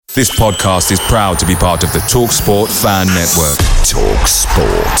This podcast is proud to be part of the TalkSport Fan Network.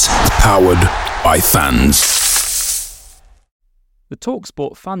 TalkSport. Powered by fans. The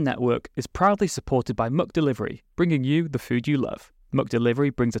TalkSport Fan Network is proudly supported by McDelivery, bringing you the food you love.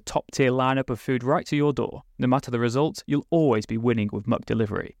 McDelivery brings a top-tier lineup of food right to your door. No matter the result, you'll always be winning with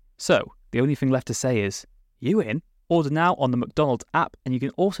McDelivery. So, the only thing left to say is, you in? Order now on the McDonald's app, and you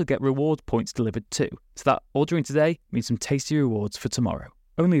can also get reward points delivered too. So that ordering today means some tasty rewards for tomorrow.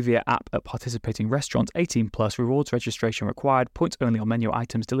 Only via app at participating restaurants. 18 plus. Rewards registration required. Points only on menu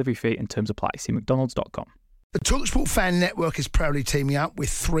items. Delivery fee and terms apply. See mcdonalds.com. The TalkSport Fan Network is proudly teaming up with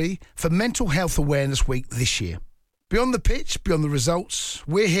 3 for Mental Health Awareness Week this year. Beyond the pitch, beyond the results,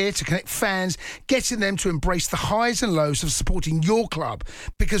 we're here to connect fans, getting them to embrace the highs and lows of supporting your club,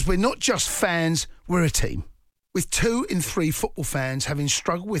 because we're not just fans, we're a team. With 2 in 3 football fans having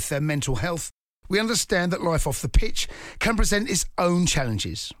struggled with their mental health, we understand that life off the pitch can present its own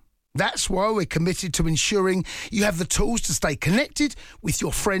challenges. That's why we're committed to ensuring you have the tools to stay connected with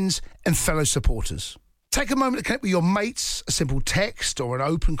your friends and fellow supporters. Take a moment to connect with your mates. A simple text or an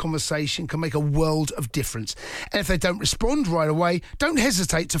open conversation can make a world of difference. And if they don't respond right away, don't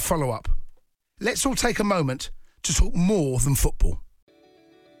hesitate to follow up. Let's all take a moment to talk more than football.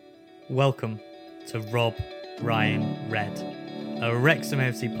 Welcome to Rob, Ryan, Red, a Wrexham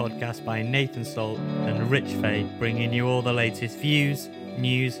AFC podcast by Nathan Salt and Rich Fay, bringing you all the latest views,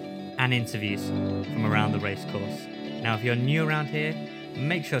 news and interviews from around the racecourse. Now, if you're new around here,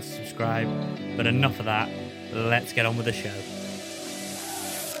 make sure to subscribe, but enough of that, let's get on with the show.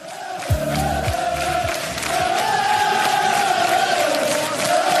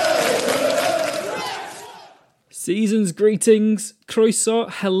 Season's greetings,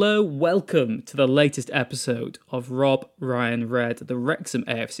 croissant, hello, welcome to the latest episode of Rob, Ryan, Red, the Wrexham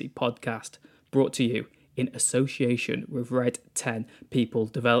AFC podcast, brought to you in association with Red 10 People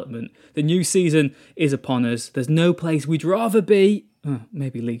Development. The new season is upon us. There's no place we'd rather be.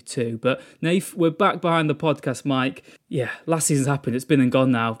 Maybe League 2, but Nath, we're back behind the podcast mic. Yeah, last season's happened, it's been and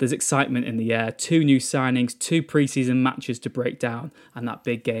gone now. There's excitement in the air, 2 new signings, 2 pre-season matches to break down, and that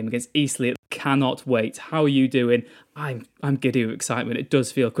big game against Eastleigh. Cannot wait. How are you doing? I'm giddy with excitement. It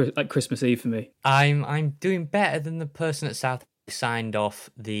does feel like Christmas Eve for me. I'm doing better than the person at South signed off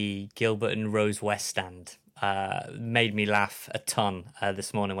the Gilbert and Rose West stand. Made me laugh a ton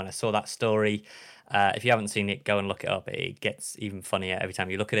this morning when I saw that story. If you haven't seen it, go and look it up. It gets even funnier every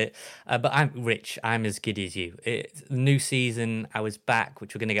time you look at it. But I'm Rich. I'm as giddy as you. New season, I was back,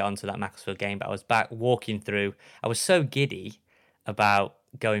 which we're going to get onto that Macclesfield game, but I was back walking through. I was so giddy about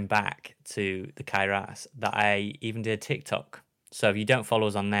going back to the Kairos that I even did a TikTok. So if you don't follow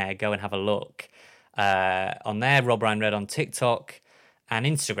us on there, go and have a look. On there, Rob Ryan Red on TikTok and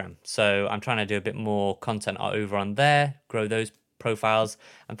Instagram. So I'm trying to do a bit more content over on there, grow those profiles,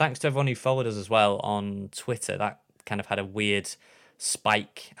 and thanks to everyone who followed us as well on Twitter. That kind of had a weird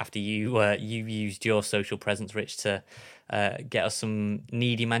spike after you used your social presence, Rich, to get us some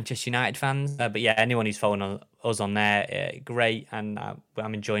needy Manchester United fans. But yeah, anyone who's following us on there, great, and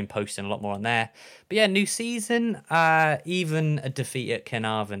I'm enjoying posting a lot more on there. But yeah, new season, even a defeat at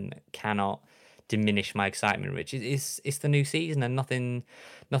Carnarvon cannot diminish my excitement, Rich. It's the new season, and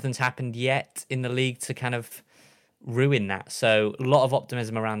nothing's happened yet in the league to kind of ruin that. So a lot of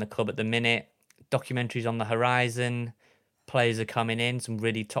optimism around the club at the minute. Documentaries on the horizon, players are coming in, some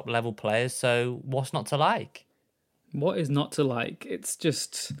really top level players. So what's not to like? What is not to like? It's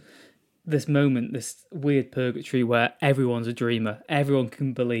just this moment, this weird purgatory where everyone's a dreamer. Everyone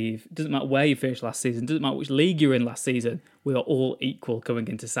can believe. It doesn't matter where you finished last season. It doesn't matter which league you're in last season. We are all equal coming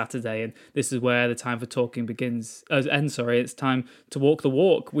into Saturday. And this is where the time for talking ends. It's time to walk the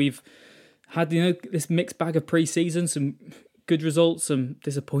walk. We've had, this mixed bag of pre-season, some good results, some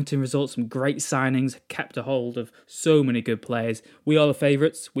disappointing results, some great signings, kept a hold of so many good players. We are the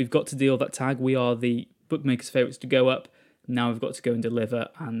favourites. We've got to deal that tag. We are the bookmakers' favourites to go up. Now we've got to go and deliver.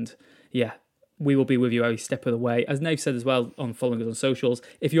 And yeah, we will be with you every step of the way. As Nave said as well on following us on socials,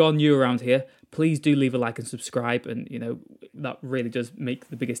 if you are new around here, please do leave a like and subscribe. And, that really does make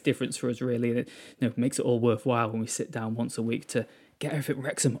the biggest difference for us, really. And it makes it all worthwhile when we sit down once a week to get everything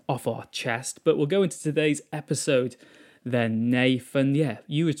Wrexham off our chest. But we'll go into today's episode then, Nathan. Yeah,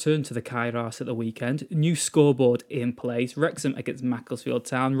 you returned to the Kairos at the weekend. New scoreboard in place. Wrexham against Macclesfield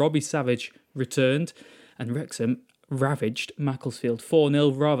Town. Robbie Savage returned, and Wrexham ravaged Macclesfield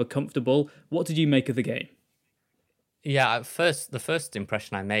 4-0, rather comfortable. What did you make of the game? Yeah, the first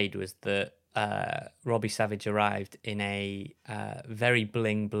impression I made was that Robbie Savage arrived in a very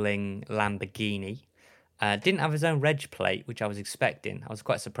bling-bling Lamborghini. Didn't have his own reg plate, which I was expecting. I was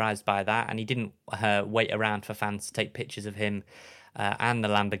quite surprised by that, and he didn't wait around for fans to take pictures of him and the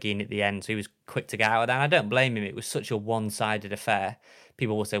Lamborghini at the end. So he was quick to get out of that. And I don't blame him. It was such a one-sided affair.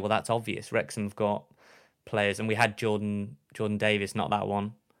 People will say, well, that's obvious. Wrexham have got players, and we had Jordan Davis, not that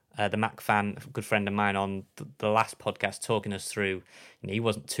one. The Mac fan, a good friend of mine, on the last podcast talking us through, he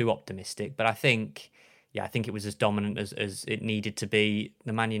wasn't too optimistic, but I think it was as dominant as it needed to be.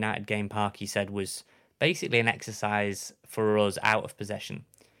 The Man United game, Park, he said, was basically an exercise for us out of possession.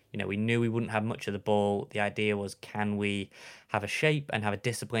 We knew we wouldn't have much of the ball. The idea was, can we have a shape and have a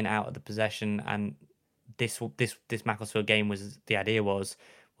discipline out of the possession? And this Macclesfield game was, the idea was,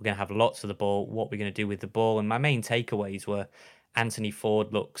 we're going to have lots of the ball. What we're going to do with the ball? And my main takeaways were, Anthony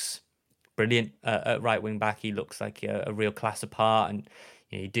Ford looks brilliant at right wing back. He looks like a real class apart, and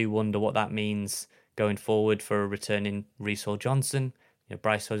you do wonder what that means going forward for a returning Reece Hall-Johnson.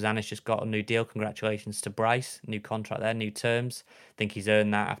 Bryce Hosanna's just got a new deal. Congratulations to Bryce. New contract there, new terms. I think he's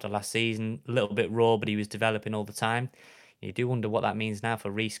earned that after last season. A little bit raw, but he was developing all the time. You do wonder what that means now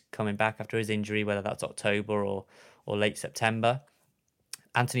for Reece coming back after his injury, whether that's October or late September.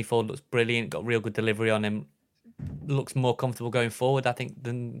 Anthony Ford looks brilliant, got real good delivery on him. Looks more comfortable going forward, I think,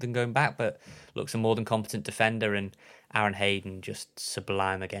 than going back, but looks a more than competent defender. And Aaron Hayden just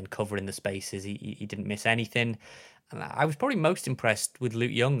sublime again, covering the spaces. He didn't miss anything. And I was probably most impressed with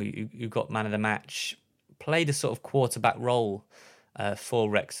Luke Young, who got man of the match, played a sort of quarterback role for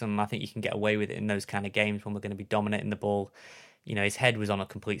Wrexham. I think you can get away with it in those kind of games when we're going to be dominating the ball. His head was on a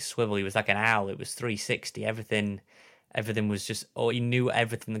complete swivel. He was like an owl. It was 360. Everything was just, he knew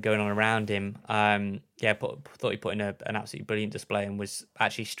everything going on around him. Thought he put in an absolutely brilliant display and was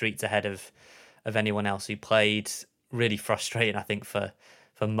actually streets ahead of anyone else who played. Really frustrating, I think, for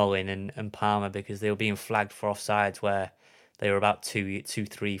Mullin and Palmer, because they were being flagged for offsides where they were about 2,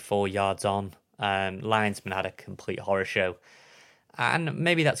 3, 4 yards on. Linesman had a complete horror show. And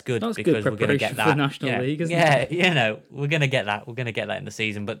maybe that's good, because we're going to get that. For the National League, isn't it? Yeah, we're going to get that. We're going to get that in the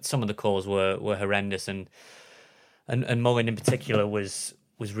season. But some of the calls were horrendous, and Mullin in particular was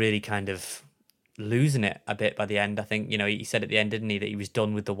really kind of losing it a bit by the end. I think, he said at the end, didn't he, that he was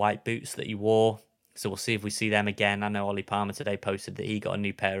done with the white boots that he wore. So we'll see if we see them again. I know Ollie Palmer today posted that he got a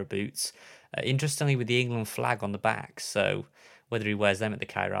new pair of boots. Interestingly, with the England flag on the back. So whether he wears them at the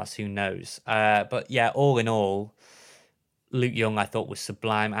Kairos, who knows? But yeah, all in all, Luke Young I thought was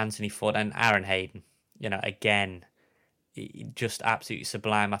sublime. Anthony Ford and Aaron Hayden, again, just absolutely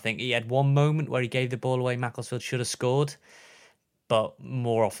sublime. I think he had one moment where he gave the ball away. Macclesfield should have scored, but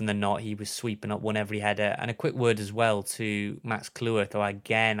more often than not, he was sweeping up one every header. And a quick word as well to Max Cleworth, who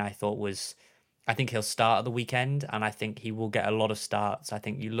again I think he'll start at the weekend, and I think he will get a lot of starts. I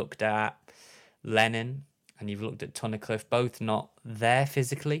think you looked at Lennon and you've looked at Tunnicliffe, both not there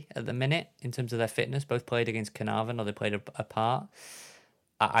physically at the minute in terms of their fitness. Both played against Carnarvon, or they played apart.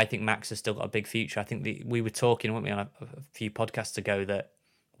 I think Max has still got a big future. I think we were talking, weren't we, on a few podcasts ago, that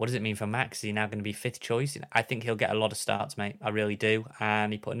what does it mean for Max? Is he now going to be fifth choice? I think he'll get a lot of starts, mate. I really do.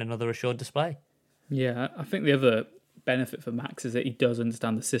 And he put in another assured display. Yeah, I think the other benefit for Max is that he does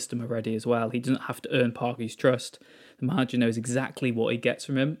understand the system already as well. He doesn't have to earn Parky's trust. The manager knows exactly what he gets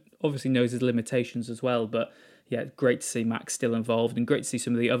from him. Obviously knows his limitations as well, but yeah, great to see Max still involved, and great to see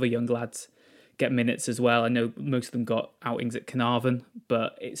some of the other young lads get minutes as well. I know most of them got outings at Carnarvon,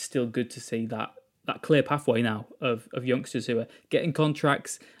 but it's still good to see that clear pathway now of youngsters who are getting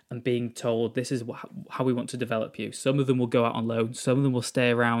contracts and being told this is how we want to develop you. Some of them will go out on loan, some of them will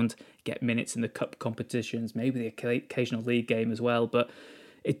stay around, get minutes in the cup competitions, maybe the occasional league game as well, but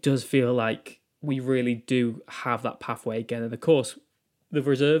it does feel like we really do have that pathway again. And of course, the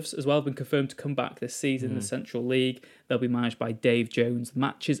reserves as well have been confirmed to come back this season in the Central League. They'll be managed by Dave Jones. The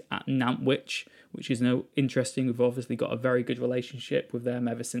matches at Nantwich, which is interesting. We've obviously got a very good relationship with them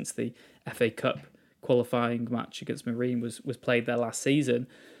ever since the FA Cup qualifying match against Marine was played there last season.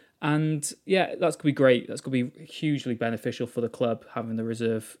 And yeah, that's going to be great. That's going to be hugely beneficial for the club, having the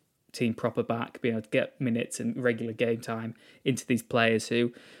reserve team proper back, being able to get minutes and regular game time into these players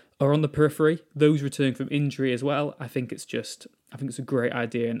who are on the periphery, those returning from injury as well. I think it's a great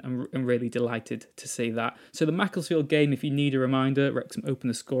idea, and I'm really delighted to see that. So the Macclesfield game, if you need a reminder, Wrexham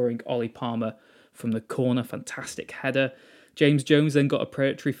opened the scoring. Ollie Palmer from the corner, fantastic header. James Jones then got a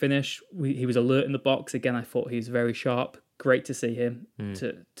predatory finish. He was alert in the box. Again, I thought he was very sharp. Great to see him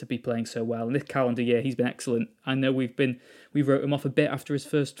to be playing so well. And this calendar year, he's been excellent. I know we wrote him off a bit after his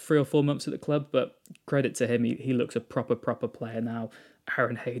first 3 or 4 months at the club, but credit to him, he looks a proper player now.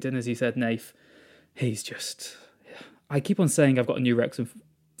 Aaron Hayden, as you said, Nath, he's just... I keep on saying I've got a new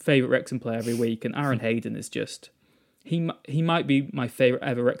favourite Wrexham player every week, and Aaron Hayden is just... He might be my favourite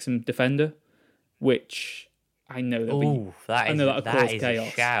ever Wrexham defender, which I know that'll cause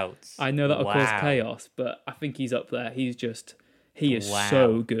chaos. Shout. I know that'll cause chaos, but I think he's up there. He's just... He is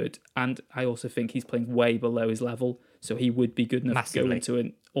so good. And I also think he's playing way below his level. So he would be good enough to go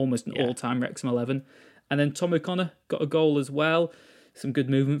into almost an all-time Wrexham 11. And then Tom O'Connor got a goal as well. Some good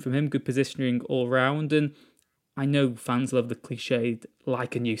movement from him, good positioning all round. And I know fans love the cliched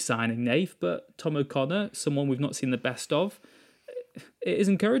like a new signing, Nath, but Tom O'Connor, someone we've not seen the best of, it is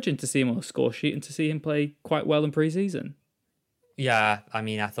encouraging to see him on the score sheet and to see him play quite well in pre-season. Yeah, I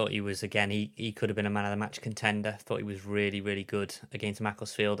mean, I thought he was, again, he could have been a man of the match contender. I thought he was really, really good against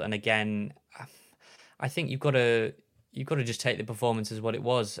Macclesfield. And again, I think you've got to just take the performance as what it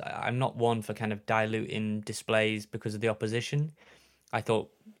was. I'm not one for kind of diluting displays because of the opposition. I thought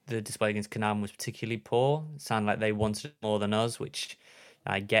the display against Carnarvon was particularly poor. It sounded like they wanted it more than us, which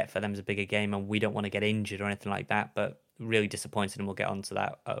I get for them as a bigger game, and we don't want to get injured or anything like that. But really disappointed, and we'll get onto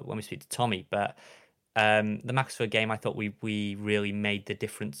that when we speak to Tommy. But the Macclesfield game, I thought we really made the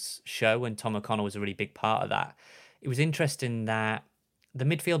difference show, and Tom O'Connor was a really big part of that. It was interesting that the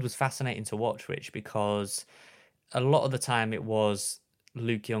midfield was fascinating to watch, Rich, because a lot of the time it was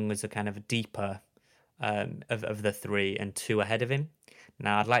Luke Young as a kind of deeper of the three and two ahead of him.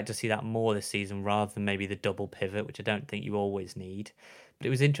 Now, I'd like to see that more this season rather than maybe the double pivot, which I don't think you always need. But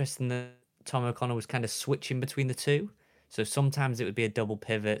it was interesting that Tom O'Connor was kind of switching between the two. So sometimes it would be a double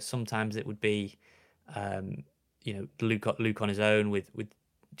pivot, sometimes it would be Luke on his own with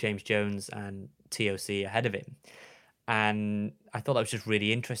James Jones and TOC ahead of him. And I thought that was just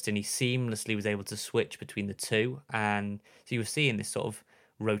really interesting. He seamlessly was able to switch between the two. And so you were seeing this sort of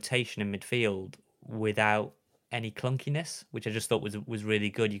rotation in midfield without any clunkiness, which I just thought was really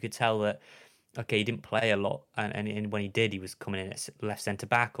good. You could tell that, okay, he didn't play a lot. And when he did, he was coming in at left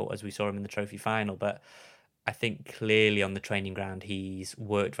centre-back, or as we saw him in the trophy final. But I think clearly on the training ground, he's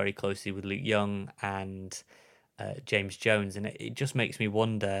worked very closely with Luke Young and James Jones. And it just makes me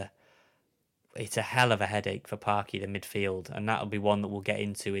wonder, it's a hell of a headache for Parky, the midfield. And that'll be one that we'll get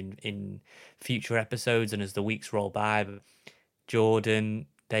into in future episodes and as the weeks roll by. But Jordan,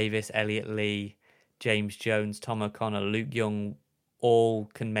 Davis, Elliot Lee, James Jones, Tom O'Connor, Luke Young, all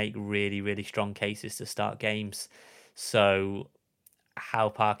can make really, really strong cases to start games. So how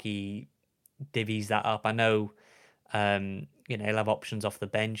Parky divvies that up, I know, he'll have options off the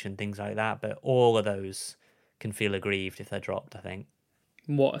bench and things like that, but all of those can feel aggrieved if they're dropped, I think.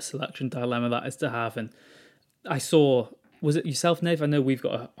 What a selection dilemma that is to have. And I saw, was it yourself, Nave? I know we've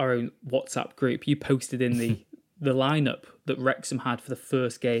got our own WhatsApp group. You posted in the lineup that Wrexham had for the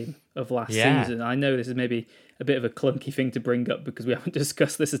first game of last season. I know this is maybe a bit of a clunky thing to bring up because we haven't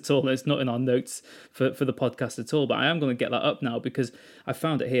discussed this at all, and it's not in our notes for the podcast at all, but I am going to get that up now because I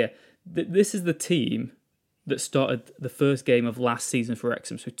found it here. This is the team that started the first game of last season for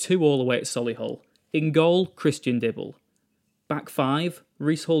Wrexham, so 2 all away at Solihull. In goal, Christian Dibble. Back 5,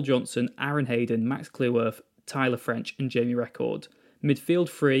 Reece Hall-Johnson, Aaron Hayden, Max Clearworth, Tyler French and Jamie Record. Midfield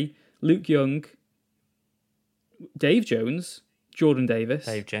 3, Luke Young, Dave Jones, Jordan Davis.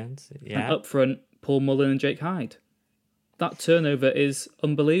 Dave Jones, yeah. And up front, Paul Mullen and Jake Hyde. That turnover is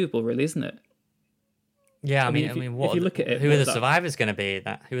unbelievable, really, isn't it? Yeah, I mean, what? If you look at it, who are the survivors going to be?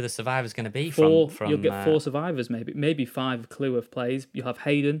 Who are the survivors going to be 4, from? You'll get 4 survivors, maybe 5 Clearworth plays. You'll have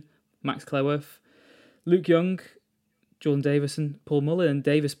Hayden, Max Clearworth, Luke Young, Jordan Davison, Paul Mullen, and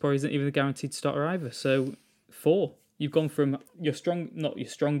Davis probably isn't even a guaranteed starter either. So 4. You've gone from not your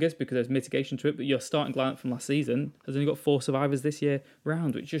strongest because there's mitigation to it, but your starting lineup from last season has only got 4 survivors this year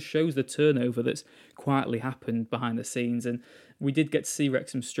round, which just shows the turnover that's quietly happened behind the scenes. And we did get to see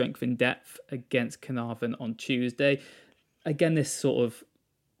Wrexham's strength in depth against Carnarvon on Tuesday. Again, this sort of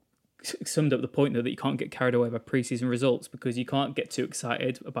summed up the point, though, that you can't get carried away by pre-season results because you can't get too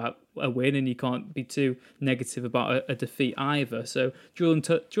excited about a win and you can't be too negative about a defeat either. So Jordan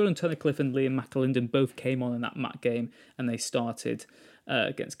Tunnicliffe and Liam McAlinden both came on in that MAC game and they started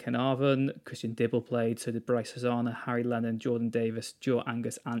against Carnarvon. Christian Dibble played, so did Bryce Hosanna, Harry Lennon, Jordan Davis, Joe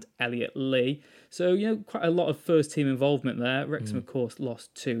Angus and Elliot Lee. So, quite a lot of first-team involvement there. Wrexham, of course,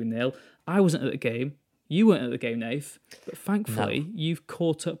 lost 2-0. I wasn't at the game. You weren't at the game, Nath, but thankfully you've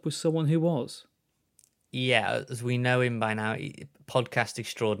caught up with someone who was. Yeah, as we know him by now, podcast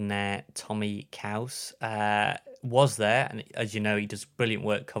extraordinaire Tommy Cowse was there. And as you know, he does brilliant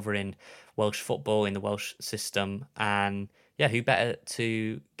work covering Welsh football in the Welsh system. And yeah, who better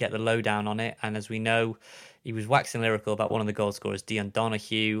to get the lowdown on it? And as we know, he was waxing lyrical about one of the goal scorers, Dion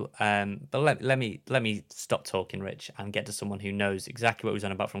Donoghue. But let me stop talking, Rich, and get to someone who knows exactly what he was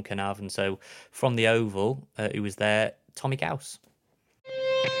on about from Carnarvon. So from the Oval, who was there, Tommy Cowse.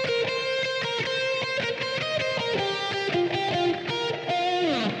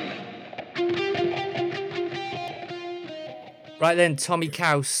 Right then, Tommy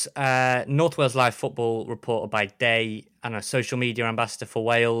Cowse, North Wales Live football reporter by day, and a social media ambassador for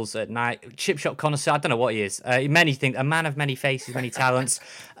Wales at night. Chip shop connoisseur, I don't know what he is. Many things, a man of many faces, many talents.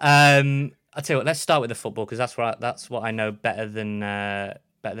 I'll tell you what, let's start with the football, because that's what I know better than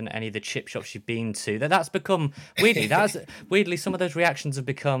any of the chip shops you've been to. That's become weirdly some of those reactions have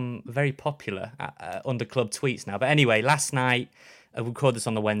become very popular under club tweets now. But anyway, last night, we recorded this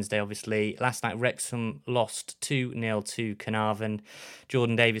on the Wednesday, obviously. Last night, Wrexham lost 2-0 to Carnarvon.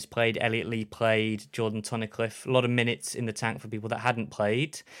 Jordan Davis played, Elliot Lee played, Jordan Tunnicliffe. A lot of minutes in the tank for people that hadn't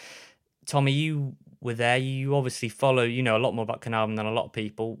played. Tommy, you were there. You obviously follow, a lot more about Carnarvon than a lot of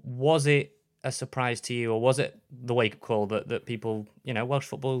people. Was it a surprise to you, or was it the wake-up call that people, Welsh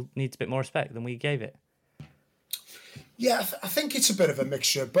football needs a bit more respect than we gave it? Yeah, I think it's a bit of a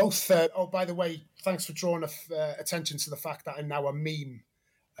mixture. Both. By the way, thanks for drawing attention to the fact that I'm now a meme,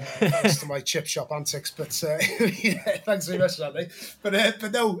 thanks to my chip shop antics. But yeah, thanks very much, Andy.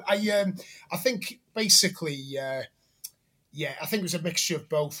 But no, I think basically, I think it was a mixture of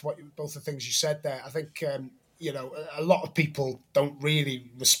both the things you said there. I think a lot of people don't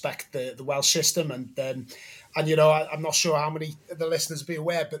really respect the Welsh system, and I'm not sure how many of the listeners will be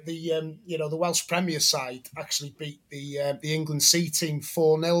aware, but the Welsh Premier side actually beat the England C team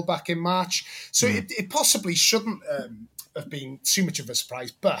 4-0 back in March. So it possibly shouldn't have been too much of a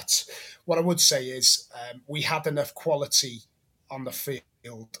surprise. But what I would say is we had enough quality on the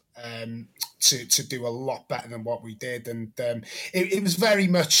field to do a lot better than what we did, and it was very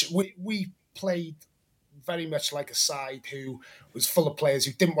much we played very much like a side who was full of players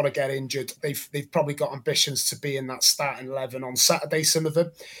who didn't want to get injured. They've probably got ambitions to be in that starting 11 on Saturday, some of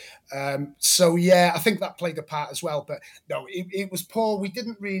them. So yeah, I think that played a part as well. But no, it was poor. We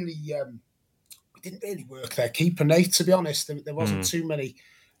didn't really work their keeper, Nate. To be honest, there wasn't too many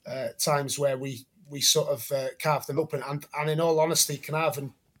times where we sort of carved them open. And in all honesty,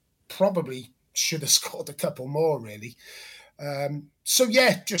 Carnarvon probably should have scored a couple more, really. So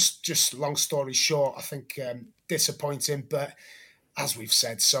yeah, just long story short, I think disappointing, but as we've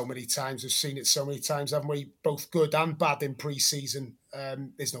said so many times, we've seen it so many times, haven't we? Both good and bad in pre-season.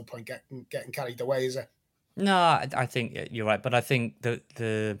 There's no point getting carried away, is there? No, I think you're right, but I think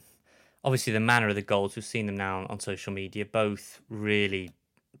the obviously the manner of the goals, we've seen them now on social media, both really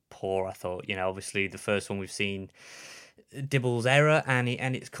poor. I thought, obviously the first one we've seen Dibble's error, and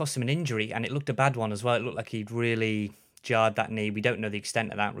it's cost him an injury, and it looked a bad one as well. It looked like he'd really jarred that knee. We don't know the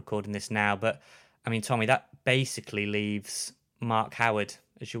extent of that, recording this now, but I mean, Tommy, that basically leaves Mark Howard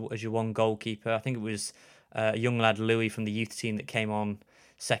as your one goalkeeper. I think it was a young lad, Louis, from the youth team that came on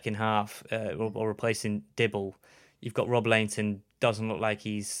second half, or replacing Dibble. You've got Rob Lainton, doesn't look like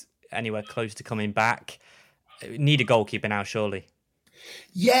he's anywhere close to coming back. Need a goalkeeper now, surely.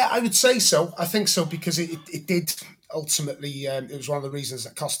 Yeah, I would say so. I think so, because it did ultimately, it was one of the reasons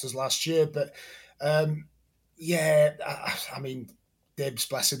that cost us last year, but yeah, I mean, Dibbs,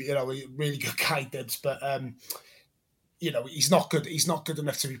 bless him, really good guy, Dibbs, but he's not good. He's not good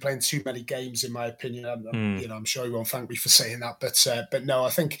enough to be playing too many games, in my opinion. I'm sure he won't thank me for saying that, but no,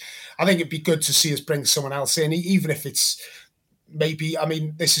 I think it'd be good to see us bring someone else in, even if it's maybe. I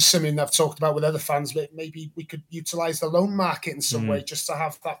mean, this is something I've talked about with other fans, but maybe we could utilise the loan market in some way just to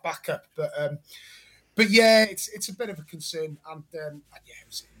have that backup. But yeah, it's a bit of a concern, and it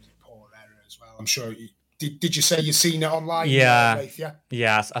was a poor error as well. I'm sure. Did you say you've seen it online? Yeah.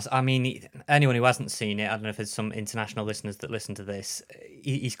 I mean, anyone who hasn't seen it, I don't know if there's some international listeners that listen to this.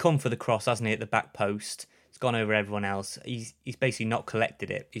 He's come for the cross, hasn't he, at the back post? It's gone over everyone else. He's basically not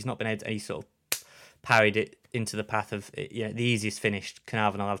collected it. He's not been able to. He's sort of parried it into the path of the easiest finish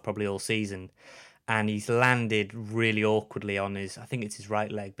Carnarvon will have probably all season, and he's landed really awkwardly on his. I think it's his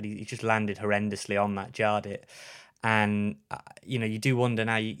right leg, but he just landed horrendously on that, jarred it, and you do wonder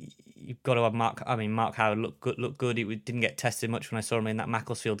now. You've got to have Mark. I mean, Mark Howard looked good. He didn't get tested much when I saw him in that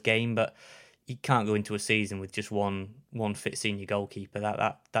Macclesfield game, but he can't go into a season with just one fit senior goalkeeper.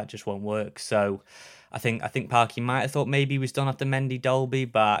 That just won't work. So, I think Parky might have thought maybe he was done after Mendy Dolby,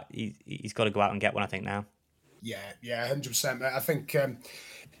 but he's got to go out and get one, I think, now. Yeah, 100%. I think,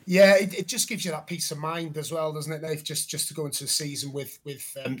 it just gives you that peace of mind as well, doesn't it, Dave? Just to go into the season with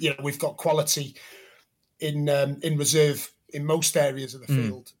we've got quality in reserve in most areas of the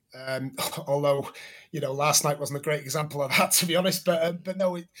field. Although, last night wasn't a great example of that, to be honest. But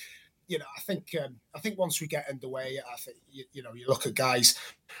no, I think once we get underway, I think you look at guys,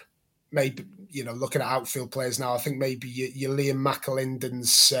 maybe looking at outfield players now. I think maybe your Liam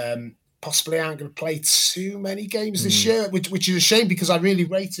McAlindens possibly aren't going to play too many games this year, which is a shame because I really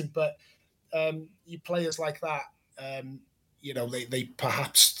rate him. But you players like that, they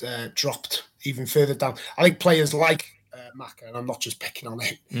perhaps dropped even further down. I think players like Maka, and I'm not just picking on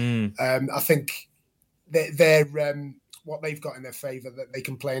him. I think they're what they've got in their favour, that they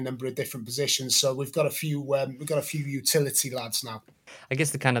can play a number of different positions. So we've got a few utility lads now. I guess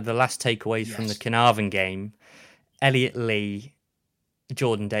the last takeaways from the Carnarvon game, Elliot Lee,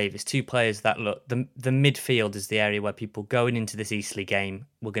 Jordan Davis, two players that look, the midfield is the area where people going into this Eastleigh game,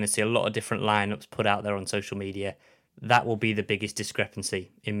 we're going to see a lot of different lineups put out there on social media. That will be the biggest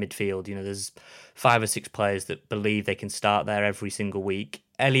discrepancy in midfield. You know, there's 5 or 6 players that believe they can start there every single week.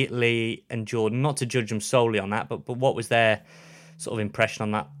 Elliot Lee and Jordan, not to judge them solely on that, but what was their sort of impression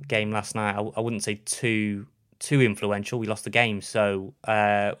on that game last night? I wouldn't say too influential. We lost the game. So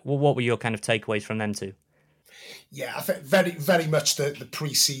what were your kind of takeaways from them two? Yeah, I think very, very much the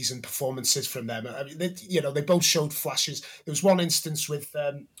pre-season performances from them. I mean, they both showed flashes. There was one instance with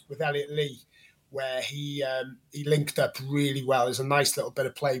Elliot Lee where he linked up really well. There's a nice little bit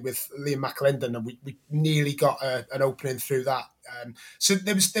of play with Liam McLinden, and we nearly got an opening through that. So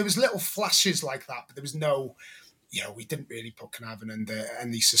there was little flashes like that, but there was no, we didn't really put Carnarvon under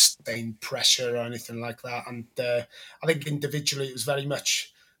any sustained pressure or anything like that. And I think individually it was very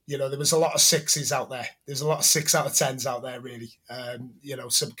much, there was a lot of 6s out there. There's a lot of 6 out of 10s out there, really.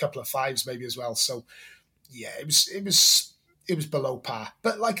 Some couple of 5s maybe as well. So yeah, it was below par.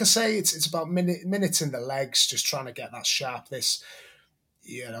 But like I say, it's about minutes in the legs, just trying to get that sharpness.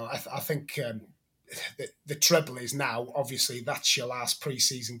 I think the trouble is now, obviously, that's your last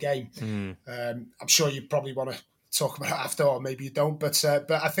pre-season game. I'm sure you probably want to talk about it after, or maybe you don't. But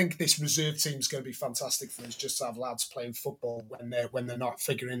I think this reserve team is going to be fantastic for us, just to have lads playing football when they're not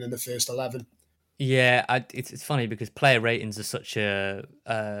figuring in the first 11. Yeah, it's funny because player ratings are such a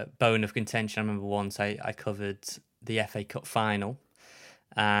bone of contention. I remember once I covered the FA Cup final,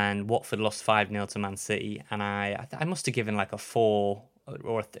 and Watford lost 5-0 to Man City, and I must have given like a 4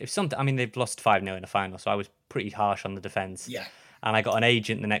 or something. I mean, they've lost 5-0 in a final, so I was pretty harsh on the defence. Yeah. And I got an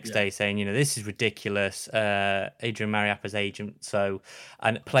agent the next day saying, this is ridiculous. Adrian Mariappa's agent. So,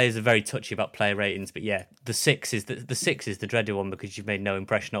 and players are very touchy about player ratings, but yeah, the 6 is the dreaded one because you've made no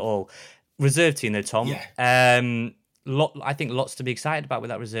impression at all. Reserve team though, Tom. Yeah. I think lots to be excited about with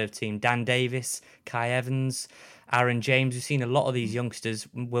that reserve team. Dan Davis, Kai Evans, Aaron James. We've seen a lot of these youngsters.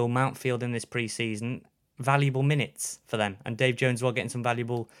 Will Mountfield in this pre-season, valuable minutes for them, and Dave Jones well getting some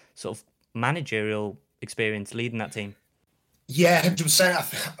valuable sort of managerial experience leading that team. Yeah, 100%. I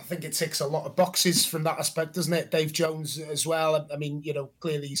think it ticks a lot of boxes from that aspect, doesn't it? Dave Jones as well. I mean,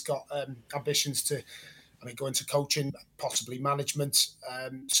 clearly he's got ambitions to, go into coaching, possibly management.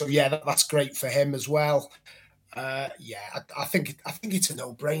 So yeah, that's great for him as well. I think it's a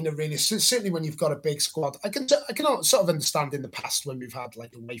no-brainer, really. So, certainly when you've got a big squad, I can sort of understand in the past when we've had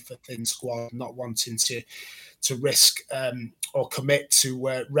like a wafer-thin squad, not wanting to risk or commit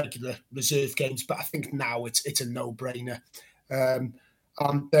to regular reserve games. But I think now it's a no-brainer. I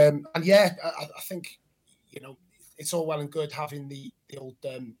think it's all well and good having the old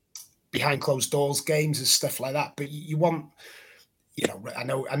behind closed doors games and stuff like that, but you want, I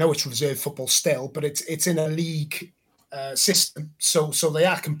know it's reserve football still, but it's in a league system, so they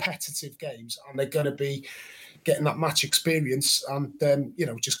are competitive games, and they're going to be getting that match experience, and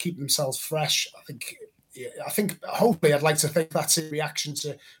just keep themselves fresh. I think hopefully, I'd like to think that's a reaction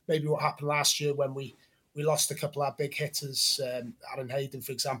to maybe what happened last year when we lost a couple of our big hitters, Aaron Hayden,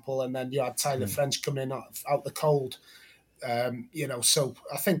 for example, and then you had Tyler French coming in out the cold. So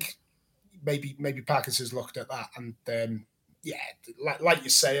I think maybe Parkinson's looked at that, and like you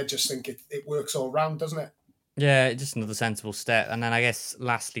say, I just think it works all round, doesn't it? Yeah, just another sensible step. And then I guess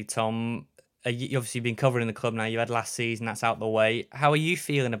lastly, Tom, you obviously been covering the club now. You had last season, that's out the way. How are you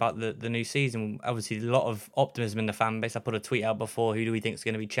feeling about the new season? Obviously, a lot of optimism in the fan base. I put a tweet out before, who do we think is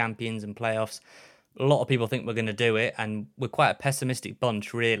going to be champions and playoffs? A lot of people think we're going to do it, and we're quite a pessimistic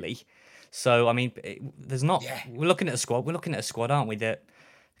bunch, really. So, I mean, we're looking at a squad, aren't we, that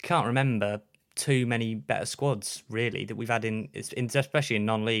can't remember too many better squads, really, that we've had in especially in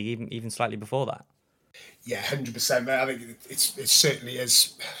non-league, even slightly before that. Yeah, 100%. I think it certainly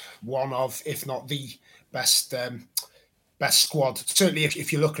is one of, if not the best squad. Certainly,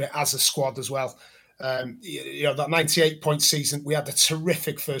 if you look at it as a squad as well. That 98-point season, we had a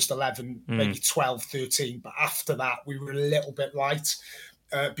terrific first 11, maybe 12, 13. But after that, we were a little bit light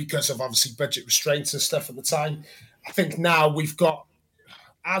because of obviously budget restraints and stuff at the time. I think now we've got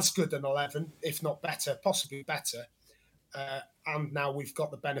as good an 11, if not better, possibly better. And now we've got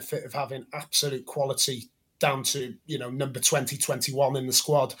the benefit of having absolute quality down to, number 20, 21 in the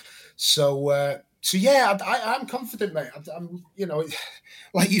squad. So, So yeah, I'm confident, mate. I'm,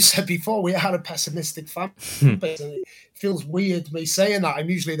 like you said before, we had a pessimistic fan base, and it feels weird me saying that. I'm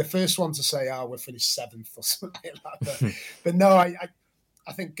usually the first one to say, "Oh, we're finished 7th" or something like that. But no, I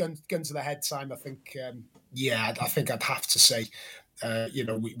think gun to the head time. I think, I think I'd have to say,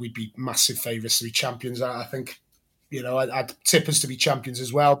 we'd be massive favourites to be champions. I think, I'd tip us to be champions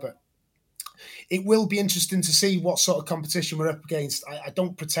as well, but. It will be interesting to see what sort of competition we're up against. I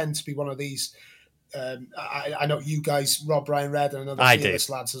don't pretend to be one of these. I know you guys, Rob, Ryan Red, and other fearless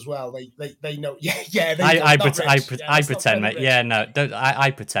lads as well. They know. Yeah. I pretend, mate. Yeah, no, don't. I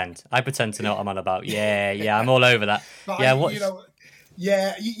pretend. I pretend to know what I'm on about. Yeah. I'm all over that. But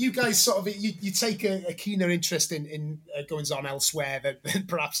yeah, you guys sort of you take a keener interest in goings on elsewhere than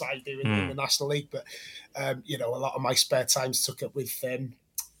perhaps I do in the National League. But a lot of my spare time's took up with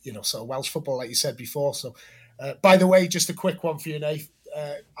sort of Welsh football, like you said before. So, by the way, just a quick one for you, Nate.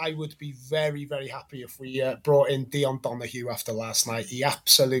 I would be very, very happy if we brought in Dion Donoghue after last night. He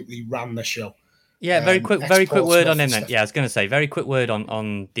absolutely ran the show. Yeah, very quick word on him then. Yeah, I was going to say, very quick word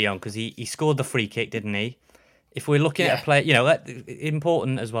on Dion, because he scored the free kick, didn't he? If we're looking at a player,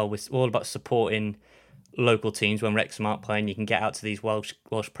 important as well, we're all about supporting local teams. When Wrexham aren't playing, you can get out to these Welsh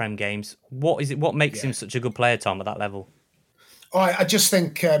Prem games. What makes him such a good player, Tom, at that level? Oh, I just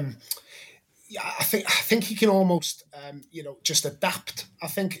think, I think he can almost, just adapt. I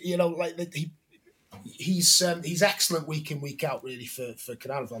think, he's excellent week in, week out, really, for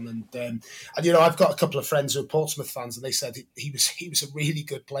Caernarfon. And I've got a couple of friends who are Portsmouth fans, and they said he was a really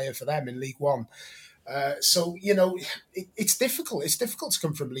good player for them in League One. So it's difficult. It's difficult to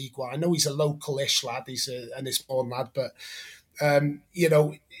come from League One. I know he's a local-ish lad. He's an Ysmorn lad, but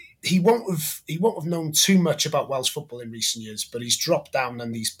he won't have known too much about Welsh football in recent years. But he's dropped down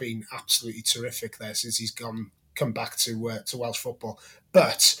and he's been absolutely terrific there since he's come back to Welsh football.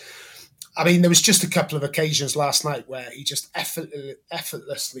 But I mean, there was just a couple of occasions last night where he just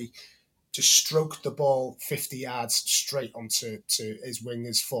effortlessly just stroked the ball 50 yards straight onto his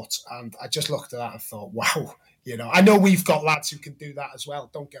winger's foot. And I just looked at that and thought, wow, I know we've got lads who can do that as well,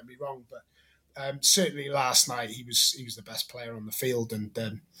 don't get me wrong, but certainly last night he was the best player on the field.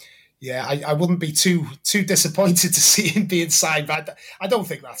 And I wouldn't be too disappointed to see him being signed, but I don't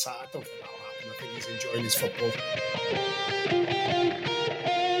think that'll happen. I think he's enjoying his football.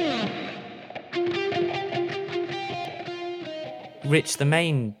 Rich, the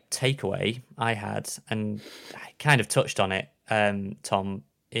main takeaway I had, and I kind of touched on it, Tom,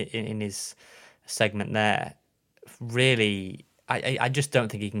 in his segment there, really, I just don't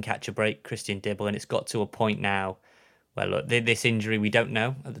think he can catch a break, Christian Dibble, and it's got to a point now where, look, this injury, we don't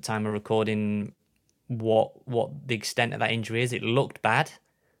know at the time of recording what the extent of that injury is. It looked bad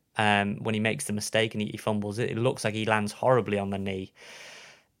when he makes the mistake and he fumbles it. It looks like he lands horribly on the knee.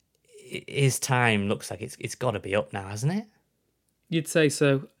 His time looks like it's got to be up now, hasn't it? You'd say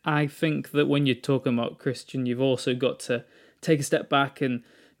so. I think that when you're talking about Christian, you've also got to take a step back and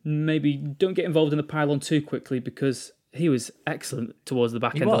maybe don't get involved in the pylon too quickly, because he was excellent towards the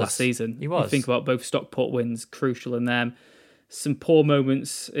back end of last season. He was. You think about both Stockport wins, crucial in them. Some poor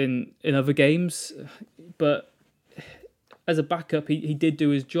moments in other games, but as a backup, he did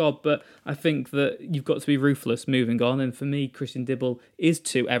do his job. But I think that you've got to be ruthless moving on. And for me, Christian Dibble is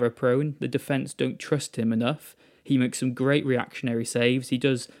too error prone. The defence don't trust him enough. He makes some great reactionary saves. He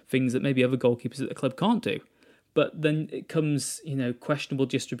does things that maybe other goalkeepers at the club can't do. But then it comes, questionable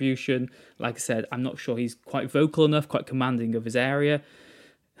distribution. Like I said, I'm not sure he's quite vocal enough, quite commanding of his area.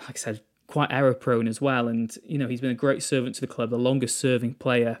 Like I said, quite error prone as well. And, he's been a great servant to the club, the longest serving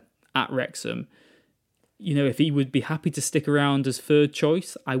player at Wrexham. If he would be happy to stick around as third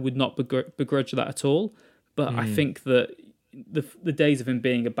choice, I would not begrudge that at all. But I think that the days of him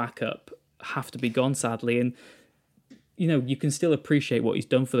being a backup have to be gone, sadly. And you can still appreciate what he's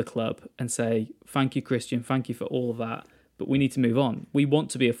done for the club and say, thank you, Christian, thank you for all of that, but we need to move on. We want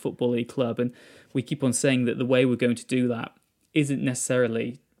to be a Football League club, and we keep on saying that the way we're going to do that isn't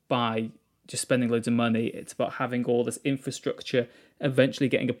necessarily by just spending loads of money. It's about having all this infrastructure, eventually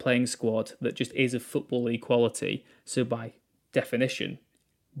getting a playing squad that just is of Football League quality. So by definition,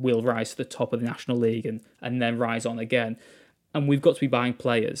 we'll rise to the top of the National League and then rise on again. And we've got to be buying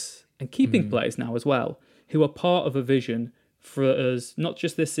players and keeping players now as well, who are part of a vision for us, not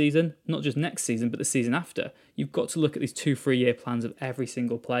just this season, not just next season, but the season after. You've got to look at these 2-3 year plans of every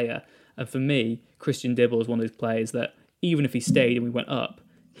single player. And for me, Christian Dibble is one of those players that even if he stayed and we went up,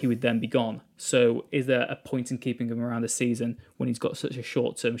 he would then be gone. So is there a point in keeping him around a season when he's got such a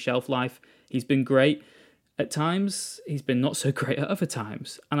short-term shelf life? He's been great at times. He's been not so great at other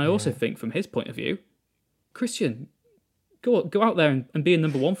times. And I also think from his point of view, Christian, go out there and be a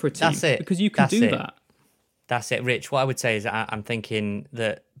number one for a team. That's it. Because you can do that. That's it, Rich. What I would say is I'm thinking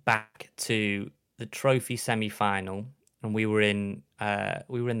that back to the trophy semi-final, and we were in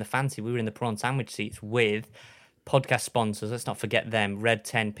the prawn sandwich seats with podcast sponsors. Let's not forget them. Red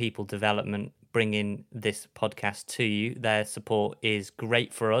 10 People Development, bringing this podcast to you. Their support is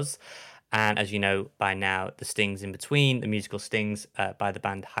great for us. And as you know by now, the Stings in Between, the musical Stings by the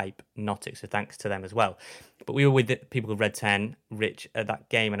band Hypnotic. So thanks to them as well. But we were with the people of Red 10, Rich, at that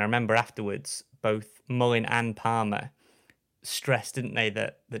game. And I remember afterwards, both Mullin and Palmer stressed, didn't they,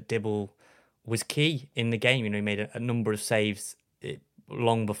 that Dibble was key in the game. You know, he made a number of saves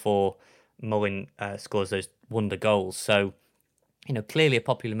long before Mullin scores those wonder goals. So, you know, clearly a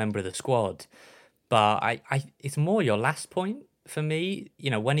popular member of the squad. But I it's more your last point for me. You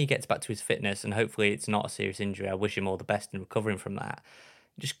know, when he gets back to his fitness, and hopefully it's not a serious injury, I wish him all the best in recovering from that.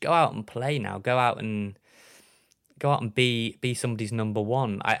 Just go out and play now. Go out and be somebody's number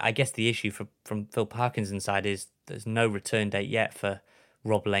one. I guess the issue from Phil Parkinson's side is there's no return date yet for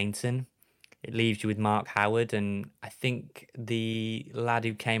Rob Lainton. It leaves you with Mark Howard, and I think the lad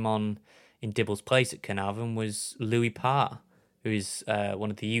who came on in Dibble's place at Carnarvon was Louis Parr, who is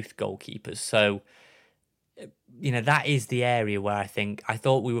one of the youth goalkeepers. So, you know, that is the area where I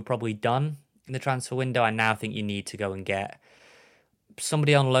thought we were probably done in the transfer window. I now think you need to go and get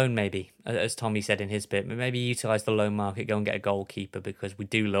somebody on loan, maybe, as Tommy said in his bit. Maybe utilise the loan market, go and get a goalkeeper, because we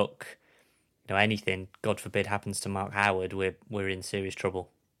do look, you know, anything, God forbid, happens to Mark Howard, we're in serious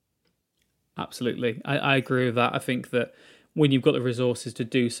trouble. Absolutely. I agree with that. I think that when you've got the resources to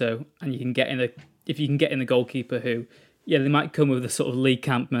do so, and you can get if you can get in the goalkeeper who, yeah, they might come with the sort of League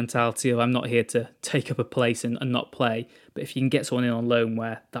Camp mentality of I'm not here to take up a place and not play, but if you can get someone in on loan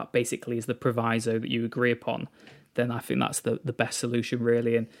where that basically is the proviso that you agree upon, then I think that's the best solution,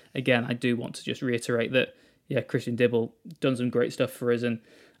 really. And again, I do want to just reiterate that, yeah, Christian Dibble done some great stuff for us, and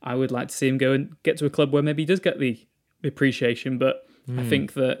I would like to see him go and get to a club where maybe he does get the appreciation, but I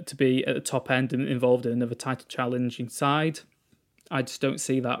think that to be at the top end and involved in another title challenging side, I just don't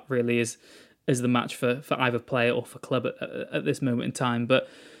see that really as the match for either player or for club at this moment in time. But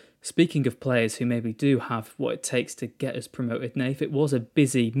speaking of players who maybe do have what it takes to get us promoted, Nath, it was a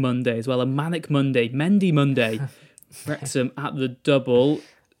busy Monday as well, a manic Monday, Mendy Monday. Wrexham at the double.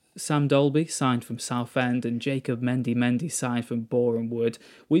 Sam Dolby signed from Southend and Jacob Mendy signed from Boreham Wood.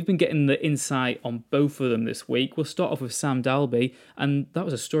 We've been getting the insight on both of them this week. We'll start off with Sam Dalby, and that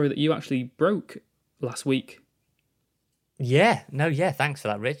was a story that you actually broke last week. Thanks for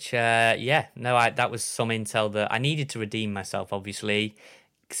that, Rich. That was some intel that I needed to redeem myself, obviously,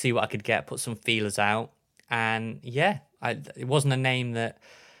 see what I could get, put some feelers out, and it wasn't a name that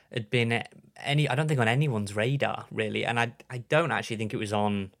had been I don't think on anyone's radar, really, and I don't actually think it was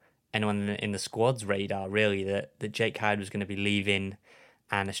on anyone in the squad's radar, really, that Jake Hyde was going to be leaving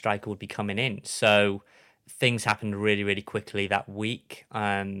and a striker would be coming in. So things happened really, really quickly that week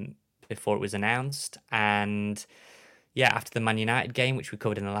before it was announced. And after the Man United game, which we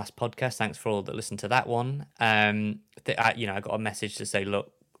covered in the last podcast, thanks for all that listened to that one, I got a message to say,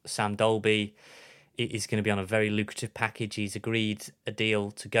 look, Sam Dolby is going to be on a very lucrative package. He's agreed a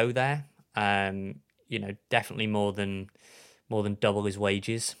deal to go there. Definitely more than double his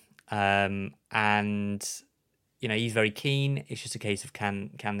wages. And he's very keen. It's just a case of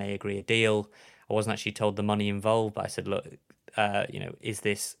can they agree a deal? I wasn't actually told the money involved, but I said, look, is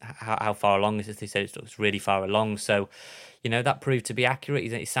this how far along is this? They said it's really far along. So, that proved to be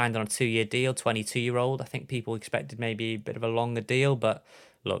accurate. He signed on a 2-year deal, 22-year-old. I think people expected maybe a bit of a longer deal, but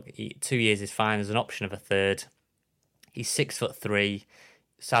look, 2 years is fine. There's an option of a third. He's 6'3",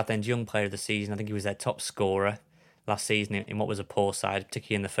 Southend Young Player of the Season. I think he was their top scorer last season in what was a poor side,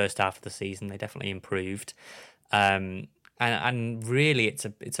 particularly in the first half of the season. They definitely improved. And really,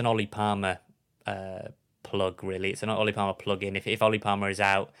 it's an Ollie Palmer plug, really. It's an Ollie Palmer plug-in. If Ollie Palmer is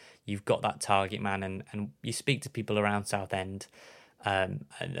out, you've got that target man, and you speak to people around Southend, and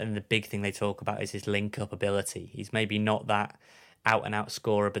the big thing they talk about is his link-up ability. He's maybe not that out-and-out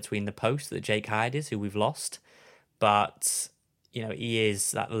scorer between the posts that Jake Hyde is, who we've lost, but he is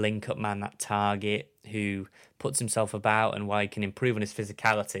that link-up man, that target who puts himself about, and while he can improve on his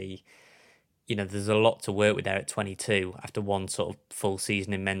physicality, there's a lot to work with there at 22 after one sort of full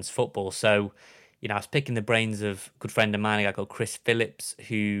season in men's football. So, I was picking the brains of a good friend of mine, a guy called Chris Phillips,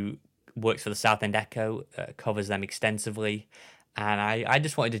 who works for the Southend Echo, covers them extensively. And I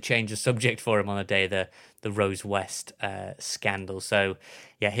just wanted to change the subject for him on the day of the Rose West scandal. So,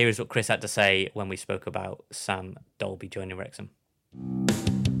 here is what Chris had to say when we spoke about Sam Dolby joining Wrexham.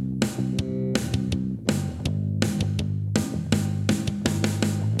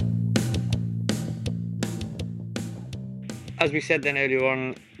 as we said then earlier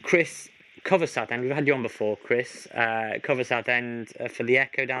on, Chris covers Southend. We've had you on before, Chris. Covers Southend for the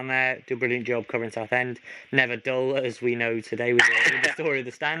Echo down there. Do a brilliant job covering Southend. Never dull, as we know today with the story of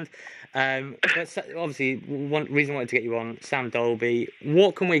the stand. But obviously, one reason I wanted to get you on, Sam Dolby.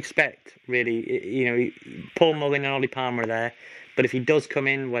 What can we expect, really? You know, Paul Mullin and Ollie Palmer are there. But if he does come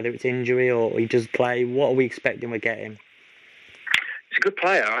in, whether it's injury or he does play, what are we expecting we're getting? He's a good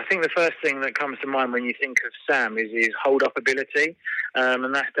player. I think the first thing that comes to mind when you think of Sam is his hold-up ability,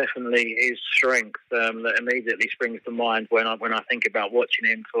 and that's definitely his strength that immediately springs to mind when I think about watching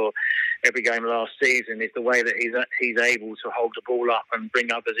him for every game last season. Is the way that he's able to hold the ball up and bring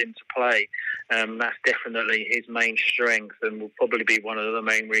others into play. That's definitely his main strength, and will probably be one of the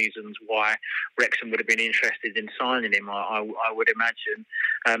main reasons why Wrexham would have been interested in signing him. I would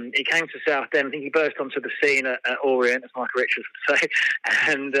imagine. He came to Southend. I think he burst onto the scene at Orient, as Michael Richards would say.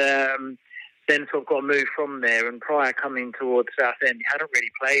 And then sort of got a move from there. And prior coming towards Southend, he hadn't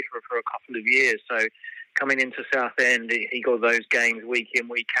really played for a couple of years. So coming into Southend, he got those games week in,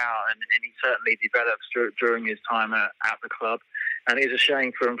 week out, and he certainly developed during his time at the club. And it is a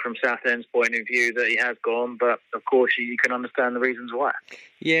shame from Southend's point of view that he has gone, but of course you can understand the reasons why.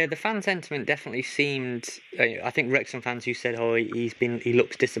 Yeah, the fan sentiment definitely seemed. I think Wrexham fans who said, "Oh, he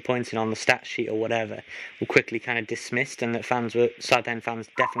looks disappointing on the stat sheet or whatever," were quickly kind of dismissed, and that Southend fans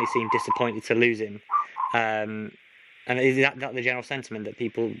definitely seemed disappointed to lose him. And is that the general sentiment that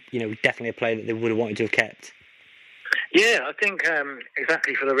people, definitely a player that they would have wanted to have kept? Yeah, I think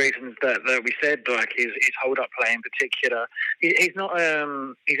exactly for the reasons that we said, like his hold-up play in particular. He's not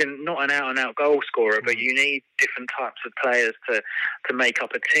not an out-and-out goal scorer, but you need different types of players to make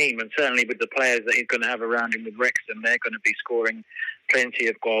up a team. And certainly with the players that he's going to have around him with Wrexham, they're going to be scoring plenty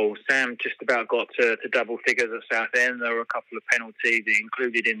of goals. Sam just about got to double figures at Southend. There were a couple of penalties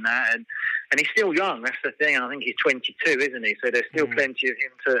included in that, and he's still young. That's the thing. I think he's 22, isn't he? So there's still plenty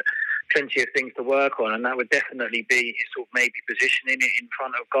of things to work on, and that would definitely be his sort of maybe positioning it in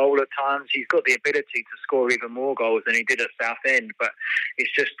front of goal at times. He's got the ability to score even more goals than he did at Southend, but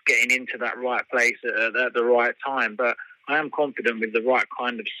it's just getting into that right place at the right time. But I am confident with the right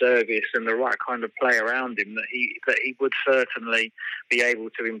kind of service and the right kind of play around him that he would certainly be able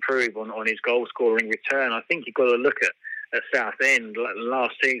to improve on his goal scoring return. I think you've got to look at Southend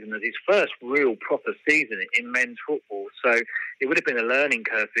last season as his first real proper season in men's football. So it would have been a learning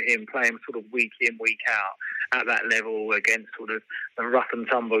curve for him playing sort of week in, week out at that level against sort of the rough and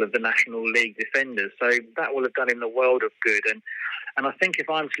tumble of the National League defenders. So that will have done him the world of good. And I think if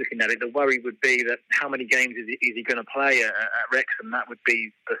I'm just looking at it, the worry would be that how many games is he going to play at Wrexham? That would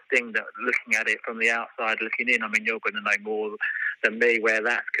be the thing that, looking at it from the outside, looking in, I mean, you're going to know more than me where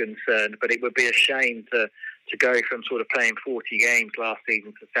that's concerned. But it would be a shame to go from sort of playing 40 games last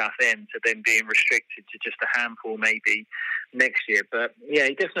season for Southend to then being restricted to just a handful maybe next year. But yeah,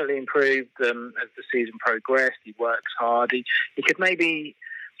 he definitely improved as the season progressed. He works hard. He could maybe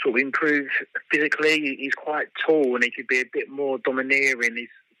sort of improve physically. He's quite tall and he could be a bit more domineering. He's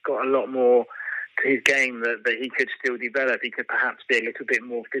got a lot more to his game that he could still develop. He could perhaps be a little bit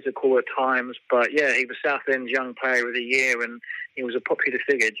more physical at times. But yeah, he was Southend's Young Player of the Year and he was a popular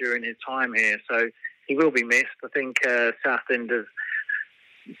figure during his time here. So he will be missed. I think Southend have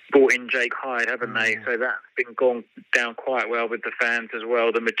brought in Jake Hyde, haven't they? So that's been gone down quite well with the fans as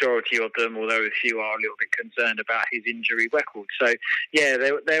well. The majority of them, although a few are a little bit concerned about his injury record. So yeah,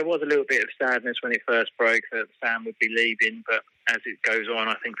 there was a little bit of sadness when it first broke that Sam would be leaving, but as it goes on,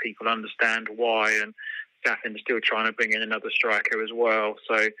 I think people understand why, and Southend is still trying to bring in another striker as well.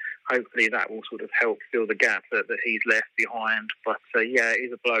 So hopefully that will sort of help fill the gap that he's left behind. But yeah, it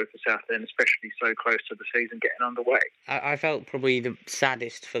is a blow for Southend, especially so close to the season getting underway. I felt probably the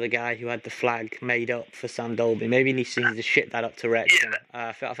saddest for the guy who had the flag made up for Sam Dolby. Maybe he needs to ship that up to Wrexham. Yeah,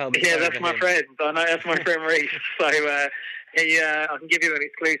 I felt a bit sorry that's my friend. I know that's my friend Reece. So I can give you an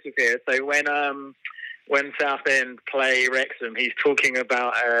exclusive here. So when Southend play Wrexham, he's talking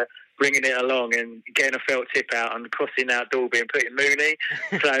about bringing it along and getting a felt tip out and crossing out Dolby and putting Mooney.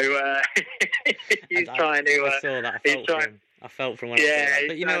 So he's trying to. I saw that. I felt from when I saw that.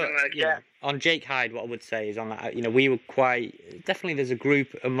 But you know, on Jake Hyde, what I would say is on that, we were definitely there's a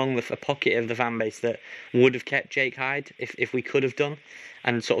group among a pocket of the fan base that would have kept Jake Hyde if we could have done,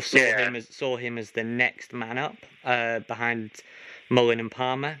 and sort of saw him as the next man up behind Mullin and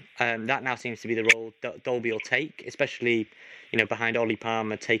Palmer. That now seems to be the role Dolby will take, especially behind Ollie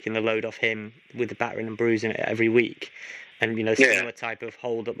Palmer, taking the load off him with the battering and bruising every week. And, similar type of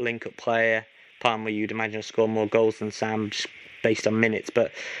hold-up, link-up player. Palmer, you'd imagine, will score more goals than Sam, just based on minutes.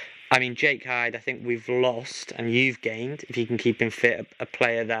 But, I mean, Jake Hyde, I think we've lost, and you've gained, if you can keep him fit, a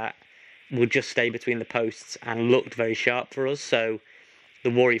player that would just stay between the posts and looked very sharp for us. So the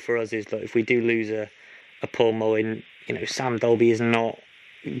worry for us is that if we do lose a Paul Mullin, Sam Dolby is not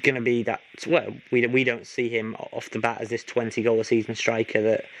going to be that. Well, we don't see him off the bat as this 20-goal a season striker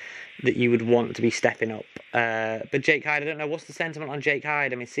that you would want to be stepping up. But Jake Hyde, I don't know, what's the sentiment on Jake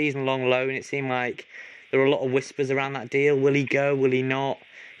Hyde? I mean, season-long loan, it seemed like there were a lot of whispers around that deal. Will he go? Will he not?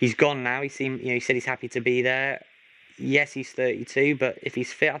 He's gone now. He said he's happy to be there. Yes, he's 32, but if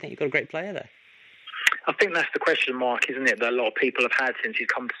he's fit, I think you've got a great player there. I think that's the question mark, isn't it, that a lot of people have had since he's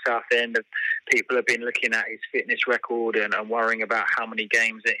come to Southend. People have been looking at his fitness record and worrying about how many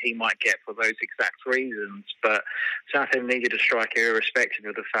games that he might get for those exact reasons. But Southend needed a striker irrespective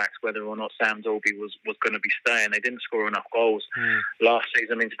of the fact whether or not Sam Dolby was going to be staying. They didn't score enough goals last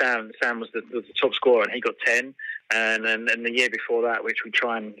season. I mean, Sam was the top scorer and he got 10. And then the year before that, which we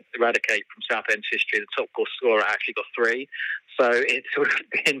try and eradicate from Southend's history, the top goal scorer actually got 3. So it's sort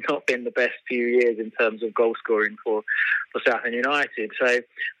of not been the best few years in terms of goal scoring for Southend United. So I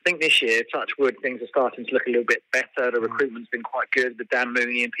think this year, touch wood, things are starting to look a little bit better. The recruitment's been quite good, the Dan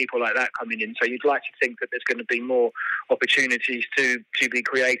Mooney and people like that coming in. So you'd like to think that there's going to be more opportunities to be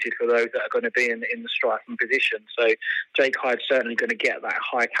created for those that are going to be in the striking position. So Jake Hyde's certainly going to get that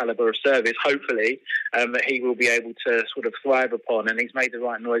high calibre of service, hopefully, that he will be able to sort of thrive upon. And he's made the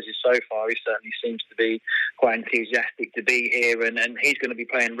right noises so far. He certainly seems to be quite enthusiastic to be here. And he's going to be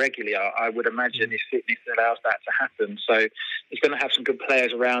playing regularly, I would imagine, if fitness allows that to happen. So he's going to have some good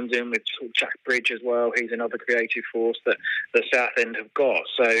players around him, with Jack Bridge as well. He's another creative force that Southend have got.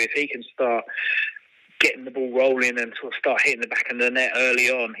 So if he can start getting the ball rolling and sort of start hitting the back of the net early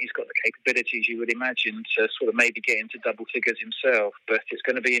on, he's got the capabilities, you would imagine, to sort of maybe get into double figures himself. But it's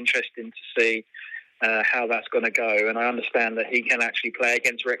going to be interesting to see how that's going to go. And I understand that he can actually play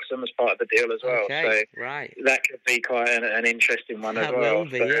against Wrexham as part of the deal as well. Okay, so right. That could be quite an interesting one as well. That will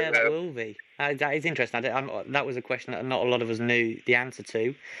be, that will be. That is interesting. That was a question that not a lot of us knew the answer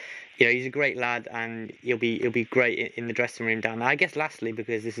to. He's a great lad, and he'll be great in the dressing room down there. I guess lastly,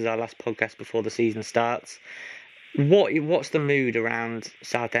 because this is our last podcast before the season starts, what's the mood around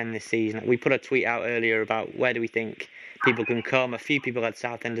Southend this season? We put a tweet out earlier about where do we think people can come. A few people had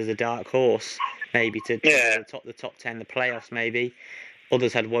Southend as a dark horse, maybe to the top 10, the playoffs maybe.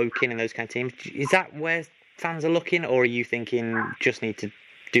 Others had Woking and those kind of teams. Is that where fans are looking, or are you thinking just need to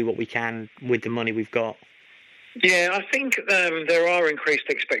do what we can with the money we've got? Yeah, I think there are increased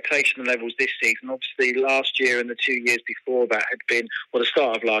expectation levels this season. Obviously, last year and the 2 years before that had been, well, the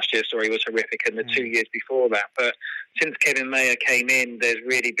start of last year, was horrific, and the 2 years before that. But since Kevin Mayer came in, there's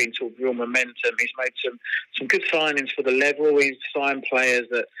really been sort of real momentum. He's made some good signings for the level. He's signed players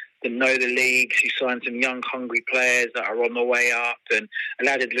that know the leagues. He signed some young, hungry players that are on the way up and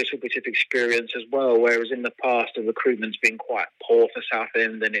added a little bit of experience as well, whereas in the past the recruitment's been quite poor for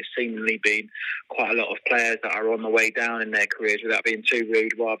Southend, and it's seemingly been quite a lot of players that are on the way down in their careers without being too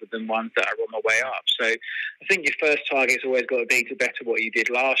rude, rather than ones that are on the way up. So I think your first target's always got to be to better what you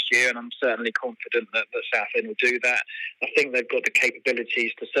did last year, and I'm certainly confident that Southend will do that. I think they've got the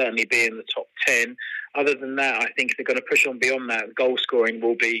capabilities to certainly be in the top 10. Other than that, I think if they're going to push on beyond that, goal scoring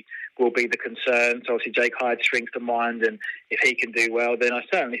will be the concern. So obviously Jake Hyde springs to mind, and if he can do well, then I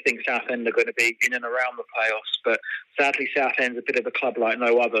certainly think Southend are going to be in and around the playoffs. But sadly, Southend's a bit of a club like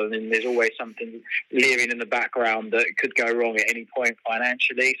no other, and there's always something leering in the background that could go wrong at any point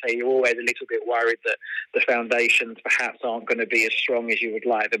financially. So you're always a little bit worried that the foundations perhaps aren't going to be as strong as you would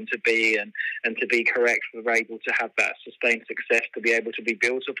like them to be, and to be correct, we're able to have that sustained success to be able to be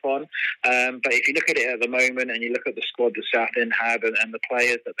built upon. But if you look at it at the moment, and you look at the squad that Southend have and the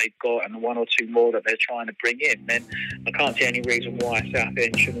players that they've got, and the one or two more that they're trying to bring in, then I can't see any reason why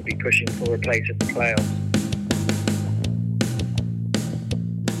Southend shouldn't be pushing for a place in the playoffs.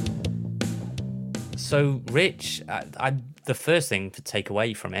 So, Rich, the first thing to take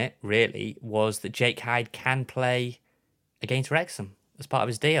away from it, really, was that Jake Hyde can play against Wrexham as part of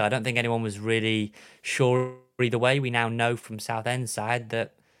his deal. I don't think anyone was really sure either way. We now know from Southend's side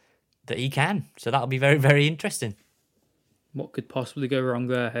that he can. So that'll be very, very interesting. What could possibly go wrong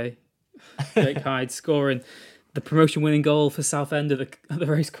there, hey? Jake Hyde scoring the promotion-winning goal for Southend at the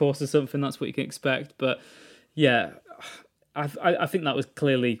race course or something. That's what you can expect. But yeah, I think that was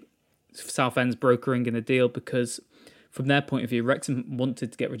clearly Southend's brokering in a deal, because from their point of view, Wrexham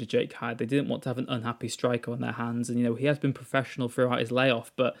wanted to get rid of Jake Hyde. They didn't want to have an unhappy striker on their hands. And, he has been professional throughout his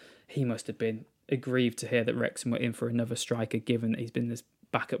layoff, but he must have been aggrieved to hear that Wrexham were in for another striker, given that he's been this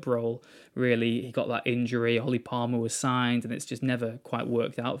backup role. Really, he got that injury. Ollie Palmer was signed, and it's just never quite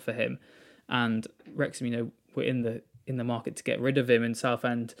worked out for him. And Wrexham, were in the in the market to get rid of him, and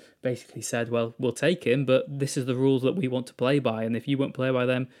Southend basically said, well, we'll take him, but this is the rules that we want to play by, and if you won't play by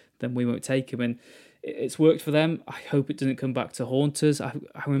them, then we won't take him. And it's worked for them. I hope it doesn't come back to haunt us. I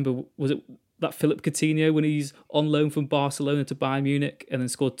remember, was it that Philip Coutinho when he's on loan from Barcelona to Bayern Munich and then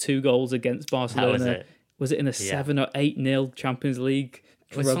scored 2 goals against Barcelona? That was it. Was it in a 7 or 8-0 Champions League?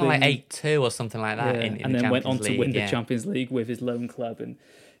 It was something like 8-2 or something like that. Yeah. In and the then went Champions on to League, win the Champions League with his loan club. And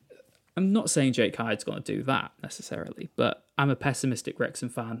I'm not saying Jake Hyde's going to do that necessarily, but I'm a pessimistic Wrexham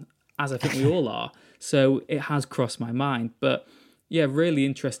fan, as I think we all are. So it has crossed my mind. But yeah, really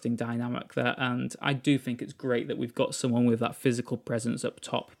interesting dynamic there. And I do think it's great that we've got someone with that physical presence up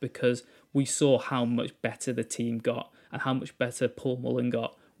top, because we saw how much better the team got and how much better Paul Mullen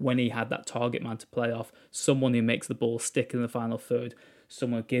got when he had that target man to play off. Someone who makes the ball stick in the final third.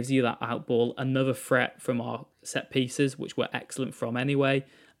 Someone who gives you that out ball. Another threat from our set pieces, which we're excellent from anyway.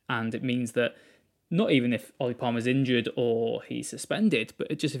 And it means that not even if Ollie Palmer's injured or he's suspended,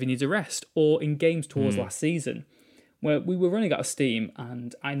 but just if he needs a rest, or in games towards last season, where we were running out of steam,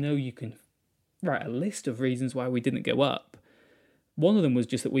 and I know you can write a list of reasons why we didn't go up. One of them was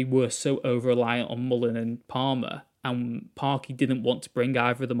just that we were so over-reliant on Mullen and Palmer, and Parky didn't want to bring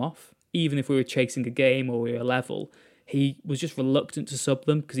either of them off. Even if we were chasing a game or we were level, he was just reluctant to sub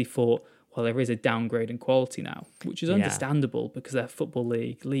them because he thought, well, there is a downgrade in quality now, which is understandable because they're Football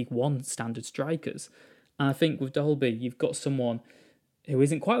League, League One standard strikers. And I think with Dolby, you've got someone who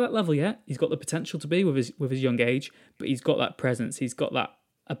isn't quite that level yet. He's got the potential to be with his young age, but he's got that presence. He's got that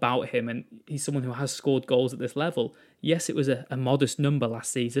about him, and he's someone who has scored goals at this level. Yes, it was a modest number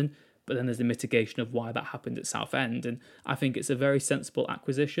last season, but then there's the mitigation of why that happened at Southend, and I think it's a very sensible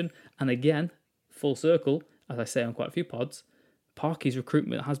acquisition. And again, full circle, as I say on quite a few pods, Parky's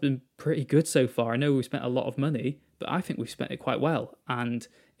recruitment has been pretty good so far. I know we've spent a lot of money, but I think we've spent it quite well. And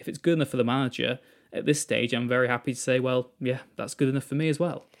if it's good enough for the manager at this stage, I'm very happy to say, well, yeah, that's good enough for me as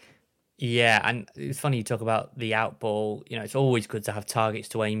well. Yeah, and it's funny you talk about the out ball. You know, it's always good to have targets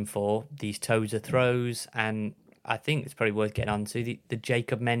to aim for, these toes of throws, and I think it's probably worth getting on to the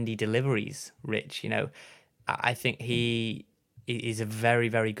Jacob Mendy deliveries, Rich. You know, I think he is a very,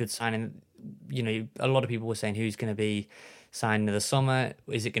 very good signing. You know, a lot of people were saying who's going to be signed in the summer.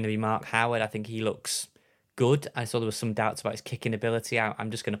 Is it going to be Mark Howard? I think he looks good. I saw there was some doubts about his kicking ability. I'm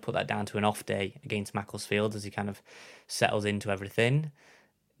just going to put that down to an off day against Macclesfield as he kind of settles into everything.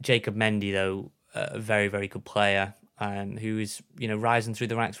 Jacob Mendy, though, a very, very good player who is, you know, rising through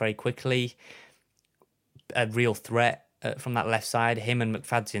the ranks very quickly. A real threat from that left side. Him and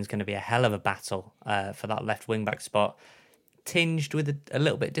McFadzean's going to be a hell of a battle for that left wing-back spot. Tinged with a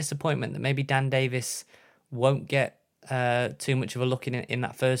little bit of disappointment that maybe Dan Davis won't get too much of a look in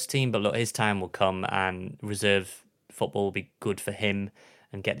that first team. But look, his time will come and reserve football will be good for him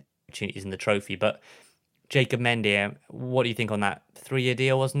and get opportunities in the trophy. But Jacob Mendy, what do you think on that 3-year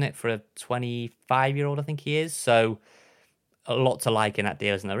deal, wasn't it, for a 25-year-old, I think he is? So a lot to like in that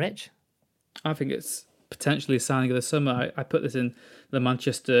deal, isn't there, Rich? I think it's potentially a signing of the summer. I put this in the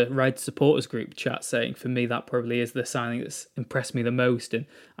Manchester Red supporters group chat saying, for me, that probably is the signing that's impressed me the most. And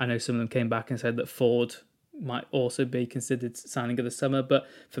I know some of them came back and said that Ford might also be considered signing of the summer. But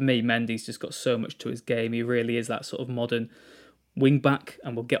for me, Mendy's just got so much to his game. He really is that sort of modern wing back,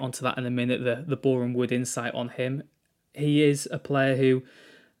 and we'll get onto that in a minute, the Boreham Wood insight on him. He is a player who,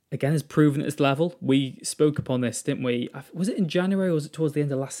 again, has proven at his level. We spoke upon this, didn't we? Was it in January or was it towards the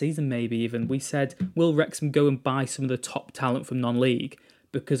end of last season maybe even? We said, will Wrexham go and buy some of the top talent from non-league?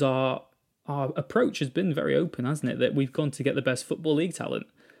 Because our approach has been very open, hasn't it? That we've gone to get the best Football League talent.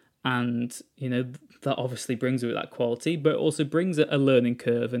 And, you know, that obviously brings with it that quality, but it also brings a learning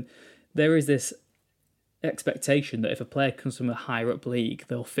curve. And there is this expectation that if a player comes from a higher up league,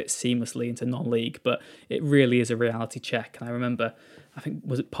 they'll fit seamlessly into non-league, but it really is a reality check. And I remember, I think,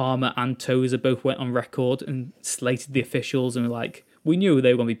 was it Palmer and Tozer both went on record and slated the officials and were like, we knew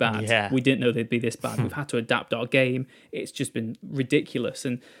they were going to be bad. Yeah. We didn't know they'd be this bad. We've had to adapt our game. It's just been ridiculous.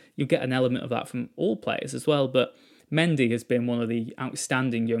 And you get an element of that from all players as well. But Mendy has been one of the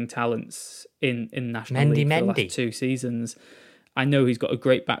outstanding young talents in National League for the last 2 seasons. I know he's got a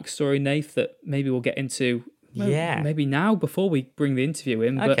great backstory, Nath, that maybe we'll get into maybe now before we bring the interview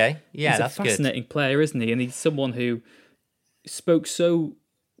in. But okay, yeah, he's a fascinating player, isn't he? And he's someone who spoke so...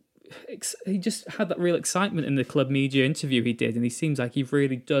 He just had that real excitement in the club media interview he did, and he seems like he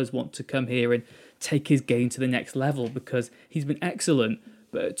really does want to come here and take his game to the next level because he's been excellent.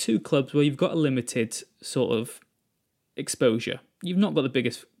 But at 2 clubs where you've got a limited sort of exposure, you've not got the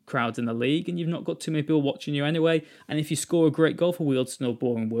biggest crowds in the league, and you've not got too many people watching you anyway. And if you score a great goal for Wealdstone or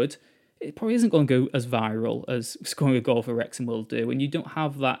Boreham Wood, it probably isn't going to go as viral as scoring a goal for Wrexham will do. And you don't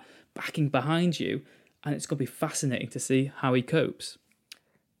have that backing behind you. and it's going to be fascinating to see how he copes.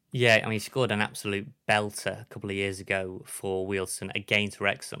 Yeah, I mean, he scored an absolute belter a couple of years ago for Wealdstone against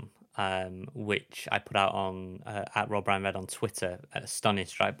Wrexham, which I put out on at Rob Ryan Red on Twitter. A stunning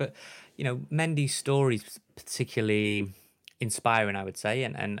strike. But, Mendy's story is particularly inspiring, I would say,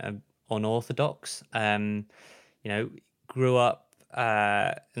 and unorthodox. Grew up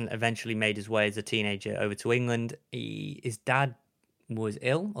and eventually made his way as a teenager over to England. His dad was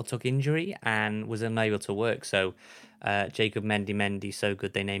ill or took injury and was unable to work. So Jacob Mendy, so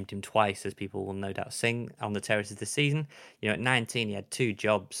good they named him twice, as people will no doubt sing on the terraces this season. At 19, he had 2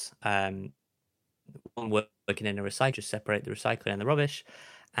 jobs. One working in a recycler, just separate the recycling and the rubbish,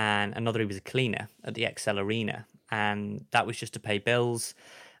 and another he was a cleaner at the ExCeL Arena, and that was just to pay bills.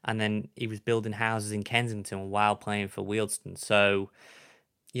 And then he was building houses in Kensington while playing for Wealdstone. So,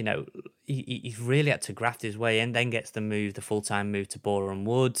 he's really had to graft his way in, then gets the full-time move to Boreham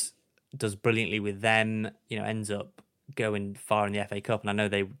Wood, does brilliantly with them, ends up going far in the FA Cup. And I know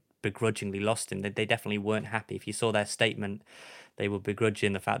they begrudgingly lost him. They definitely weren't happy. If you saw their statement, they were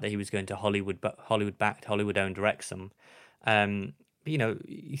begrudging the fact that he was going to Hollywood-backed, Hollywood-owned Wrexham.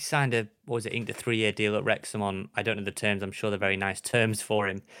 He signed inked a 3-year deal at Wrexham on, I don't know the terms, I'm sure they're very nice terms for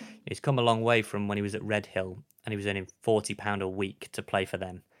him. He's come a long way from when he was at Redhill, and he was earning £40 a week to play for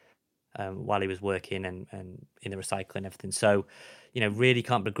them while he was working and in the recycling and everything. So, really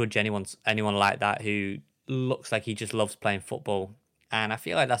can't begrudge anyone like that who looks like he just loves playing football. And I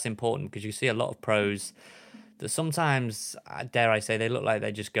feel like that's important because you see a lot of pros that sometimes, dare I say, they look like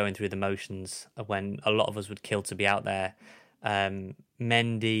they're just going through the motions when a lot of us would kill to be out there.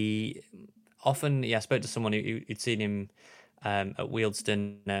 Mendy, often, I spoke to someone who'd seen him at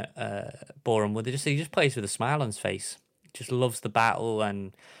Wealdstone, Boreham Wood. They just say he just plays with a smile on his face. Just loves the battle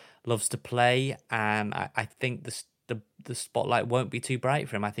and loves to play. I think the spotlight won't be too bright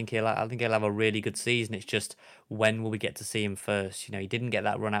for him. I think he'll have a really good season. It's just, when will we get to see him first? He didn't get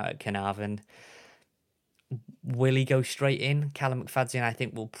that run out at Carnarvon. Will he go straight in? Callum McFadzean, I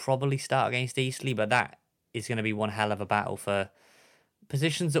think, will probably start against Eastleigh, but that is going to be one hell of a battle for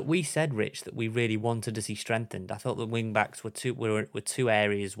positions that we said, Rich, that we really wanted to see strengthened. I thought the wing backs were two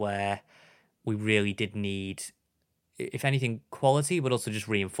areas where we really did need, if anything, quality, but also just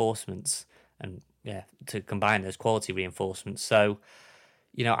reinforcements, and to combine those quality reinforcements. So,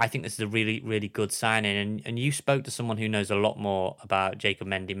 I think this is a really, really good signing. And you spoke to someone who knows a lot more about Jacob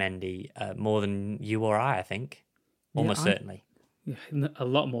Mendy, more than you or I think, almost certainly. Yeah, a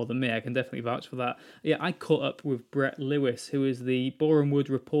lot more than me. I can definitely vouch for that. Yeah, I caught up with Brett Lewis, who is the Boreham Wood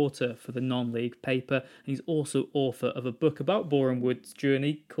reporter for the non-league paper. He's also author of a book about Boreham Wood's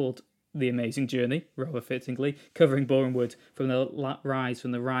journey called The Amazing Journey, rather fittingly, covering Boreham Wood from the rise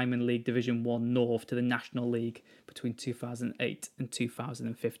from the Ryman League Division 1 North to the National League between 2008 and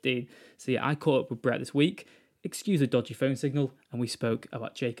 2015. So I caught up with Brett this week. Excuse the dodgy phone signal, and we spoke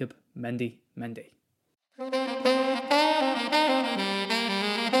about Jacob Mendy.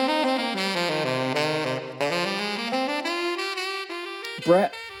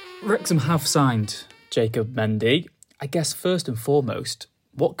 Brett, Wrexham have signed Jacob Mendy. I guess first and foremost,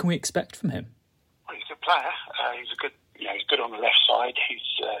 what can we expect from him? Well, he's a good player. He's good on the left side. He's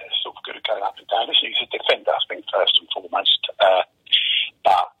sort of good at going up and down. He's a defender, I think, first and foremost. But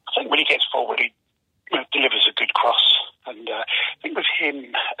I think when he gets forward, he delivers a good cross. And I think with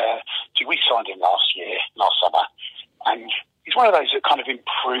him, we signed him last summer, and he's one of those that kind of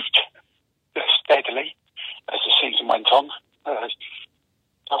improved steadily as the season went on.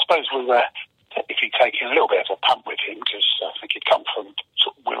 I suppose we were technically taking a little bit of a punt with him because I think he'd come from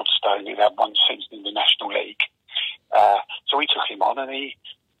sort of Wealdstone. He'd had one season in the National League. So we took him on, and he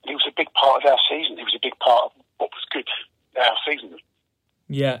was a big part of our season. He was a big part of what was good our season.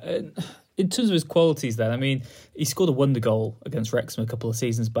 Yeah, in terms of his qualities then, I mean, he scored a wonder goal against Wrexham a couple of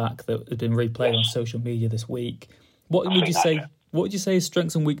seasons back that has been replayed on social media this week. What would you say his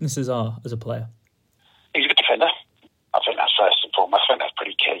strengths and weaknesses are as a player? He's a good defender. I think that's first and foremost. I think that's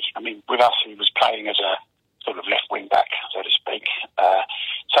pretty key. I mean, with us, he was playing as a sort of left wing back, so to speak.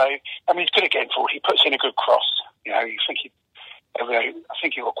 He's good at getting forward. He puts in a good cross. I think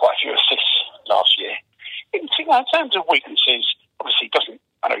he got quite a few assists last year. In terms of weaknesses, obviously he doesn't.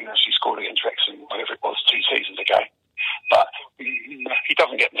 I know he actually scored against Wrexham, whatever it was, 2 seasons ago, but he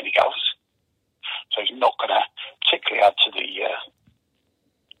doesn't get many goals, so he's not going to particularly add to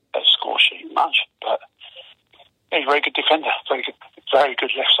the score sheet much. But he's a very good defender, very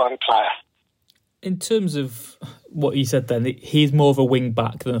good left-sided player. In terms of what you said then, he's more of a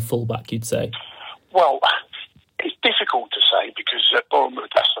wing-back than a full-back, you'd say? Well, it's difficult to say because at Boreham Wood,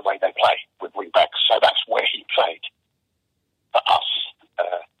 that's the way they play with wing-backs, so that's where he played for us.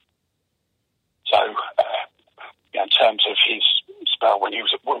 spell when he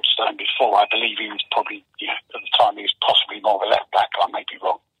was at Wiltstone before. I believe he was probably, at the time, he was possibly more of a left back. I may be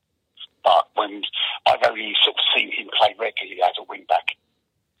wrong. But when I've only sort of seen him play regularly as a wing back.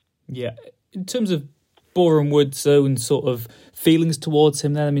 Yeah. In terms of Boreham Wood's own sort of feelings towards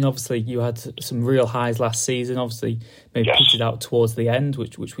him then, I mean, obviously you had some real highs last season, obviously maybe petered out towards the end,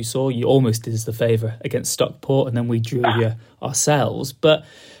 which we saw. You almost did us the favour against Stockport and then we drew you ourselves. But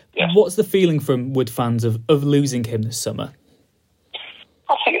what's the feeling from Wood fans of losing him this summer?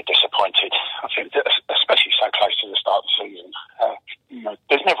 I think it's disappointed. I think that, especially so close to the start of the season.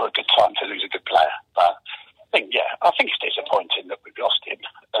 There's never a good time to lose a good player. But I think it's disappointing that we've lost him.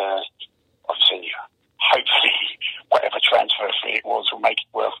 Obviously, hopefully, whatever transfer fee it was will make it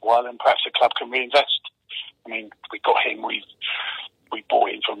worthwhile, and perhaps the club can reinvest. I mean, we got him. We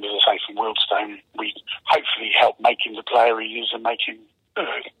bought him from, as I say, from Wiltstone. We hopefully helped make him the player he is and make him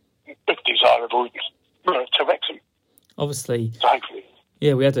desirable to Wrexham. Obviously, so hopefully.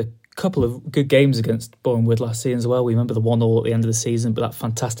 Yeah, we had a couple of good games against Boreham Wood last season as well. We remember the 1-1 at the end of the season, but that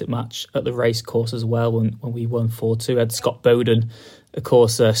fantastic match at the racecourse as well when we won 4-2. We had Scott Bowden, of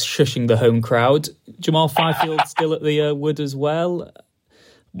course, shushing the home crowd. Jamal Fifield still at the Wood as well.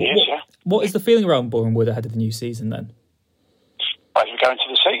 Yes, what is the feeling around Boreham Wood ahead of the new season then? As we go into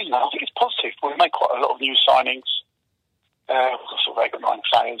the season, I think it's positive. We've made quite a lot of new signings. We've got sort of 8 or 9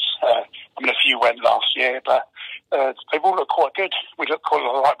 players. A few went last year, but they've all looked quite good. We look quite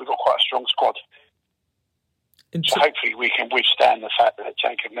like we've got quite a strong squad. So hopefully we can withstand the fact that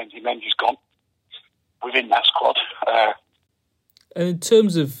Jacob Mendy's gone within that squad. And in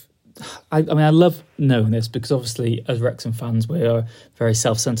terms of, I love knowing this because obviously as Wrexham fans we are very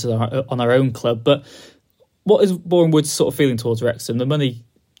self-centred on our own club, but what is Boreham Wood's sort of feeling towards Wrexham? The money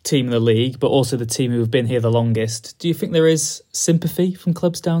team in the league, but also the team who have been here the longest. Do you think there is sympathy from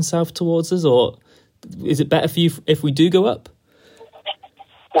clubs down south towards us, or is it better for you if we do go up?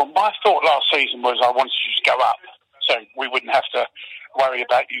 Well, my thought last season was I wanted to just go up, so we wouldn't have to worry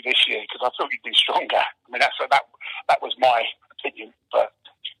about you this year because I thought you'd be stronger. I mean, that was my opinion, but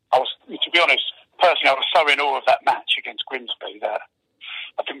I was, to be honest, personally, I was so in awe of that match against Grimsby that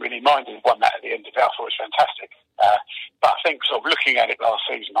I didn't really mind who won that at the end of it. I thought it was fantastic. But I think sort of looking at it last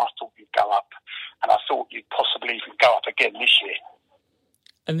season, I thought you'd go up, and I thought you'd possibly even go up again this year.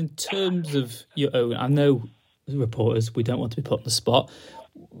 And in terms of your own, I know reporters, we don't want to be put on the spot.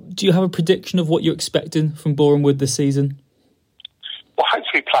 Do you have a prediction of what you're expecting from Boreham Wood this season? Well,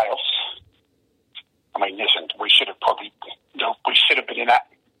 hopefully playoffs. I mean, listen, we should have been in that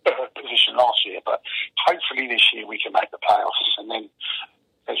position last year, but hopefully this year we can make the playoffs, and then,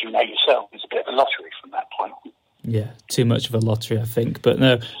 as you know yourself, it's a bit of a lottery from that point. Yeah, too much of a lottery, I think. But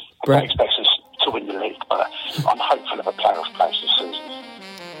no, Brett expects us to win the league, but I'm hopeful of a playoff place this season.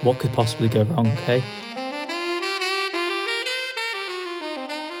 What could possibly go wrong, okay?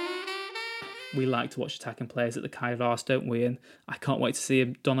 We like to watch attacking players at the Kairos, don't we? And I can't wait to see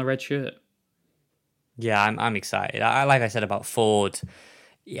him don a red shirt. Yeah, I'm excited. Like I said about Ford,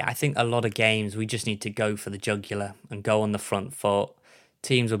 yeah, I think a lot of games we just need to go for the jugular and go on the front foot.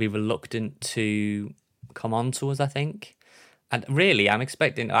 Teams will be reluctant to come on to us, I think. And really,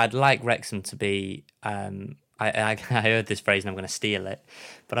 I'd like Wrexham to be, I heard this phrase and I'm going to steal it,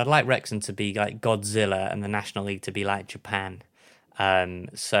 but I'd like Wrexham to be like Godzilla and the National League to be like Japan.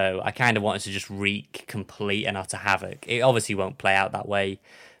 So I kind of wanted to just wreak complete and utter havoc. It obviously won't play out that way,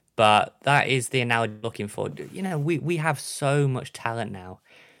 but that is the analogy I'm looking for. You know, we have so much talent now.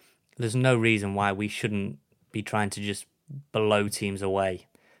 There's no reason why we shouldn't be trying to just blow teams away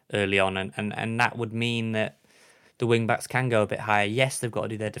early on, and that would mean that the wing-backs can go a bit higher. Yes, they've got to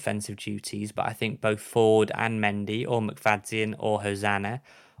do their defensive duties, but I think both Ford and Mendy or McFadzean or Hosanna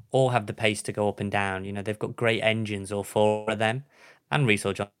all have the pace to go up and down. You know, they've got great engines, all 4 of them, and Reece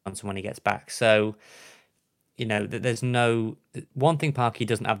Johnson when he gets back. So, you know, there's no... One thing Parky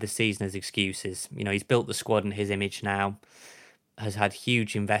doesn't have this season is excuses. You know, he's built the squad in his image now, has had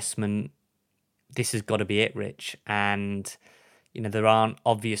huge investment. This has got to be it, Rich. And, you know, there aren't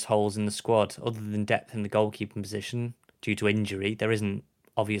obvious holes in the squad other than depth in the goalkeeping position due to injury. There isn't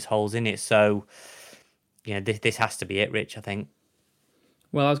obvious holes in it. So, you know, this has to be it, Rich, I think.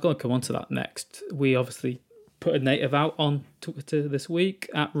 Well, I was going to come on to that next. We obviously put a native out on Twitter this week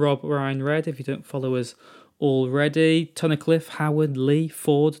at Rob Ryan Red. If you don't follow us already, Tunnicliffe, Howard, Lee,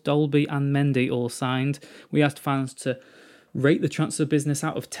 Ford, Dolby and Mendy all signed. We asked fans to rate the transfer business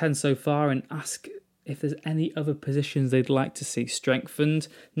out of 10 so far and ask if there's any other positions they'd like to see strengthened.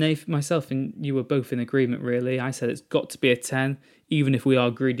 Nave, myself and you were both in agreement, really. I said it's got to be a 10, even if we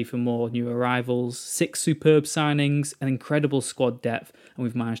are greedy for more new arrivals. 6 superb signings, an incredible squad depth, and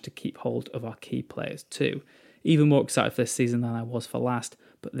we've managed to keep hold of our key players too. even more excited for this season than I was for last.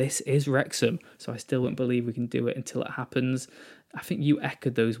 But this is Wrexham, so I still won't believe we can do it until it happens. I think you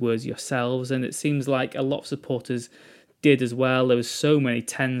echoed those words yourselves, and it seems like a lot of supporters did as well. There was so many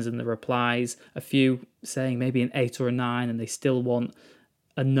 10s in the replies, a few saying maybe an 8 or a 9, and they still want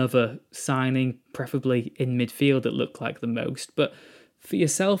another signing, preferably in midfield that looked like the most. But for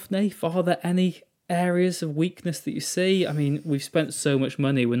yourself, Nath, are there any areas of weakness that you see? I mean, we've spent so much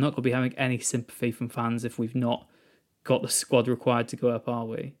money, we're not going to be having any sympathy from fans if we've not got the squad required to go up, are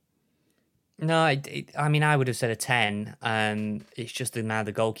we? No, I mean, I would have said a 10. It's just now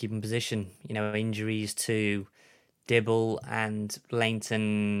the goalkeeping position. You know, injuries to Dibble and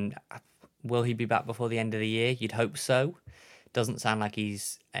Leighton. Will he be back before the end of the year? You'd hope so. Doesn't sound like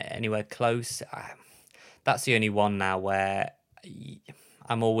he's anywhere close. That's the only one now where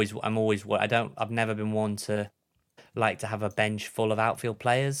I've never been one to like to have a bench full of outfield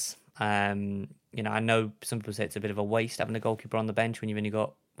players. You know, I know some people say it's a bit of a waste having a goalkeeper on the bench when you've only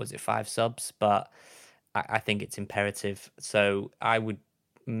got, 5 subs, but I think it's imperative. So I would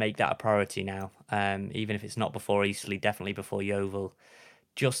make that a priority now, even if it's not before Eastleigh, definitely before Yeovil,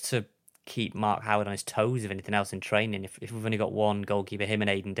 just to keep Mark Howard on his toes, if anything else, in training. If we've only got one goalkeeper, him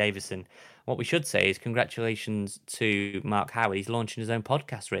and Aidan Davison, what we should say is congratulations to Mark Howard. He's launching his own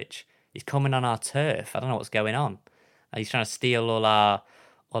podcast, Rich. He's coming on our turf. I don't know what's going on. He's trying to steal all our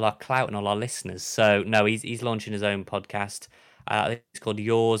clout and all our listeners. So no, he's launching his own podcast. I think it's called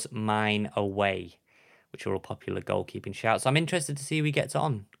Yours, Mine, Away, which are all popular goalkeeping shouts. So I'm interested to see who he gets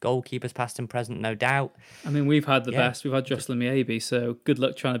on. Goalkeepers past and present, no doubt. I mean, we've had the best. We've had Jocelyn Miabi, so good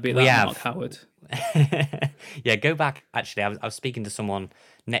luck trying to beat that Mark Howard. Yeah, go back. Actually, I was speaking to someone,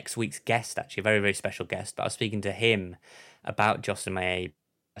 next week's guest, actually, a very, very special guest, but I was speaking to him about Jocelyn Miabi.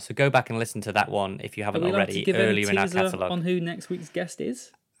 So go back and listen to that one if you haven't already, earlier in our catalogue. On who next week's guest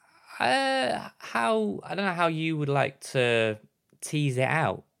is? I don't know how you would like to tease it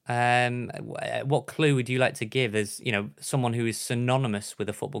out. What clue would you like to give as, someone who is synonymous with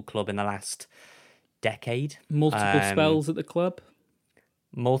a football club in the last decade? Multiple spells at the club.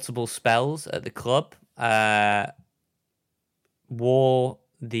 Multiple spells at the club. Wore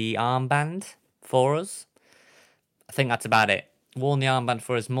the armband for us. I think that's about it. Worn the armband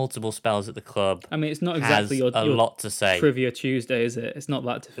for us, multiple spells at the club. I mean, it's not exactly your lot to say. Trivia Tuesday, is it? It's not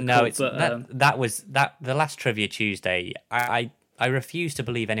that difficult. No, it's that was the last Trivia Tuesday. I refuse to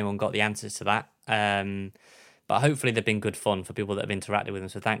believe anyone got the answers to that. But hopefully they've been good fun for people that have interacted with them.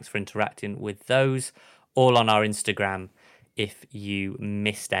 So thanks for interacting with those. All on our Instagram if you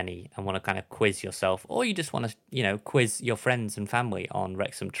missed any and want to kind of quiz yourself, or you just want to, quiz your friends and family on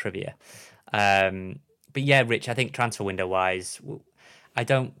Wrexham trivia. But yeah, Rich, I think transfer window wise, I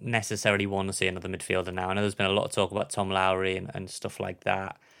don't necessarily want to see another midfielder now. I know there's been a lot of talk about Tom Lowry and stuff like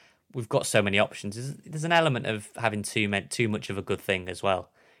that. We've got so many options. There's an element of having too much of a good thing as well.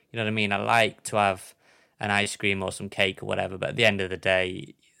 You know what I mean? I like to have an ice cream or some cake or whatever, but at the end of the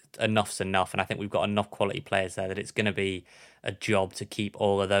day, enough's enough. And I think we've got enough quality players there that it's going to be a job to keep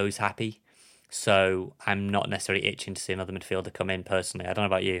all of those happy. So I'm not necessarily itching to see another midfielder come in personally. I don't know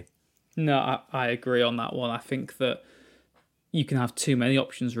about you. No, I agree on that one. I think that you can have too many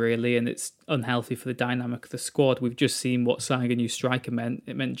options, really, and it's unhealthy for the dynamic of the squad. We've just seen what signing a new striker meant.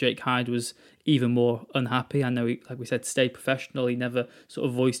 It meant Jake Hyde was even more unhappy. I know, he, like we said, stayed professional. He never sort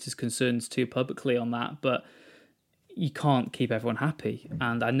of voiced his concerns too publicly on that, but you can't keep everyone happy.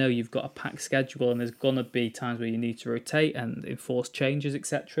 And I know you've got a packed schedule, and there's going to be times where you need to rotate and enforce changes,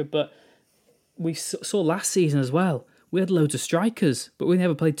 etc. But we saw last season as well. We had loads of strikers, but we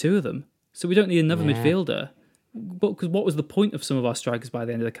never played 2 of them. So we don't need another midfielder. But because what was the point of some of our strikers by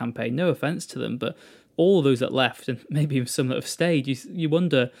the end of the campaign? No offence to them, but all of those that left, and maybe even some that have stayed, you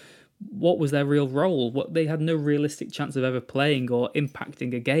wonder what was their real role. What they had no realistic chance of ever playing or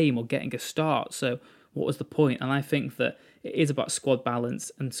impacting a game or getting a start. So what was the point? And I think that it is about squad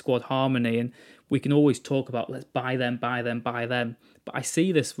balance and squad harmony, and we can always talk about let's buy them. But I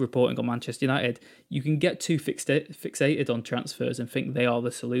see this reporting on Manchester United. You can get too fixated on transfers and think they are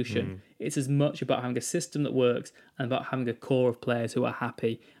the solution. It's as much about having a system that works and about having a core of players who are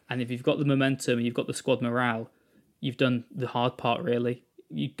happy. And if you've got the momentum and you've got the squad morale, you've done the hard part, really.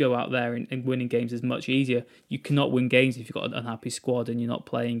 You go out there and winning games is much easier. You cannot win games if you've got an unhappy squad and you're not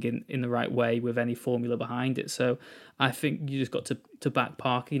playing in the right way with any formula behind it. So I think you just got to back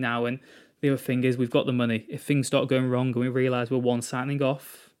Parky now. And the other thing is we've got the money. If things start going wrong and we realise we're one signing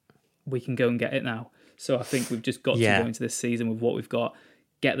off, we can go and get it now. So I think we've just got to go into this season with what we've got,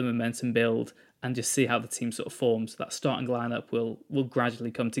 get the momentum build, and just see how the team sort of forms. That starting lineup will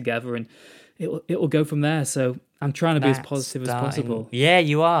gradually come together, and it'll go from there. So I'm trying to be as positive as possible. Yeah,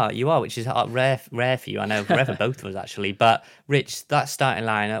 you are, which is rare for you. I know, rare for both of us actually. But Rich, that starting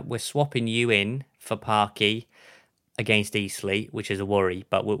lineup, we're swapping you in for Parky against Eastleigh, which is a worry,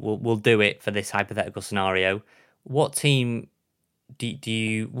 but we'll do it for this hypothetical scenario. What team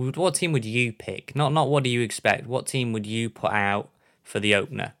what team would you pick? Not what do you expect? What team would you put out for the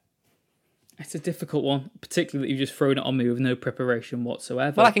opener? It's a difficult one, particularly that you've just thrown it on me with no preparation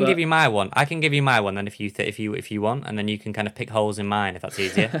whatsoever. Well, I can give you my one. Then if you want, and then you can kind of pick holes in mine if that's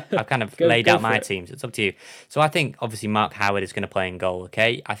easier. I've kind of laid out my teams. It's up to you. So I think obviously Mark Howard is going to play in goal.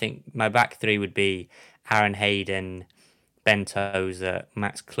 Okay, I think my back three would be Aaron Hayden, Ben Tozer,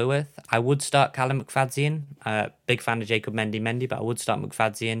 Max Cleworth. I would start Callum McFadzean. Big fan of Jacob Mendy, but I would start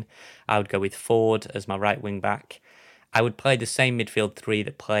McFadzean. I would go with Ford as my right wing back. I would play the same midfield three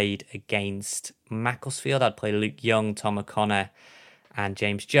that played against Macclesfield. I'd play Luke Young, Tom O'Connor, and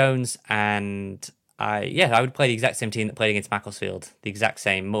James Jones. And I would play the exact same team that played against Macclesfield. The exact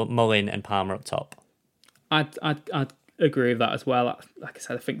same, Mullin and Palmer up top. I'd agree with that as well. Like I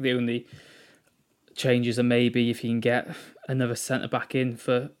said, I think the only changes are maybe if you can get another centre back in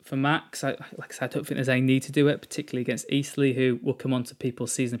for Max. Like I said, I don't think there's any need to do it, particularly against Eastleigh, who will come on to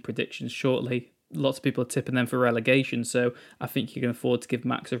people's season predictions shortly. Lots of people are tipping them for relegation, so I think you can afford to give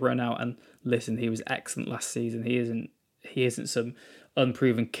Max a run out. And listen, he was excellent last season. He isn't some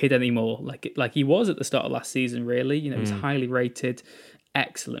unproven kid anymore, like he was at the start of last season. Really, he's highly rated,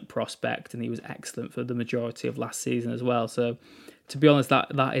 excellent prospect, and he was excellent for the majority of last season as well. So, to be honest,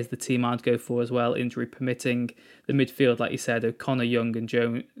 that is the team I'd go for as well. Injury permitting, the midfield, like you said, O'Connor, Young, and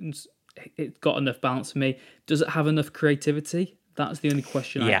Jones, it's got enough balance for me. Does it have enough creativity? That's the only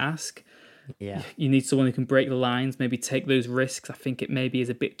question I ask. Yeah, you need someone who can break the lines, maybe take those risks. I think it maybe is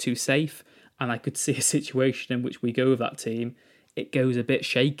a bit too safe, and I could see a situation in which we go with that team. It goes a bit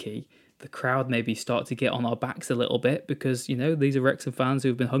shaky. The crowd maybe start to get on our backs a little bit because, these are Wrexham fans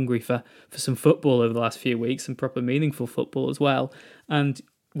who've been hungry for some football over the last few weeks, and proper meaningful football as well. And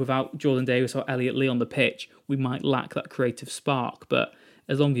without Jordan Davis or Elliot Lee on the pitch, we might lack that creative spark. But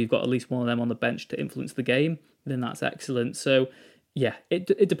as long as you've got at least one of them on the bench to influence the game, then that's excellent. So, yeah,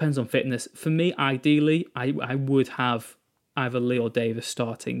 it depends on fitness. For me, ideally, I would have either Lee or Davis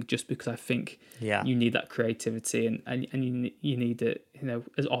starting, just because I think you need that creativity and you need it,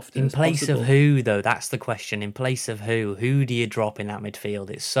 as often as possible. In place of who, though? That's the question. In place of who? Who do you drop in that midfield?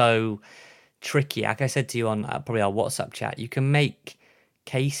 It's so tricky. Like I said to you on probably our WhatsApp chat, you can make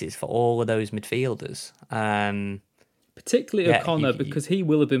cases for all of those midfielders. Particularly O'Connor, because he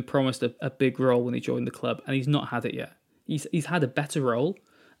will have been promised a big role when he joined the club, and he's not had it yet. He's had a better role,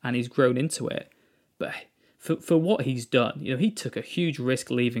 and he's grown into it. But for what he's done, he took a huge risk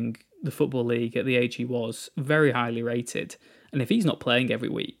leaving the Football League at the age he was, very highly rated. And if he's not playing every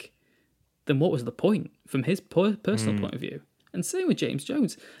week, then what was the point from his personal point of view? And same with James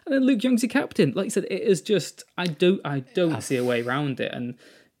Jones. And then Luke Young's your captain. Like I said, it is just I don't see a way around it, and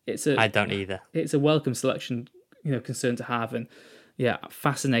I don't either. It's a welcome selection, concern to have, and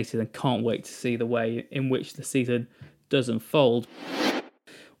fascinated and can't wait to see the way in which the season does unfold.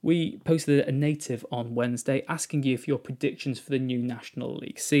 We posted a native on Wednesday asking you for your predictions for the new National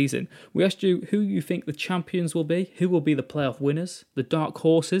League season. We asked you who you think the champions will be, who will be the playoff winners, the dark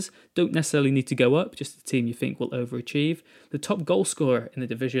horses, don't necessarily need to go up, just the team you think will overachieve, the top goal scorer in the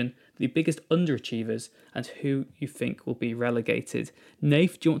division, the biggest underachievers, and who you think will be relegated.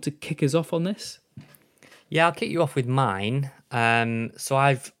 Nath, do you want to kick us off on this? Yeah, I'll kick you off with mine. So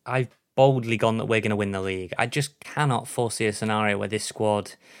I've boldly gone that we're going to win the league. I just cannot foresee a scenario where this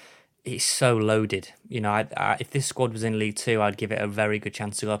squad is so loaded. If this squad was in League 2, I'd give it a very good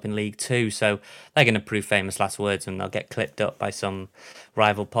chance to go up in League 2. So they're going to prove famous last words, and they'll get clipped up by some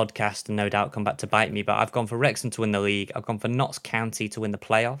rival podcast and no doubt come back to bite me. But I've gone for Wrexham to win the league. I've gone for Notts County to win the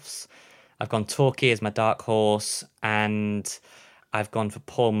playoffs. I've gone Torquay as my dark horse, and I've gone for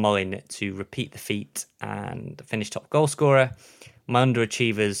Paul Mullin to repeat the feat and finish top goal scorer. My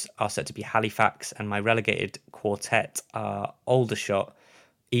underachievers are set to be Halifax, and my relegated quartet are Aldershot,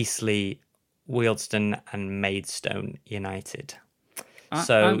 Eastleigh, Wealdstone, and Maidstone United.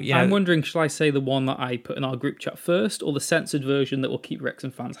 I'm wondering, shall I say the one that I put in our group chat first, or the censored version that will keep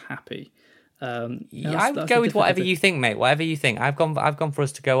Wrexham fans happy? I would go with whatever you think, mate. Whatever you think. I've gone for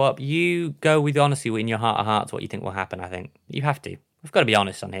us to go up. You go with honesty in your heart of hearts what you think will happen. I think you have to. We've got to be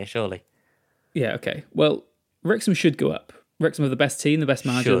honest on here, surely. Yeah. Okay. Well, Wrexham should go up. Wrexham are the best team, the best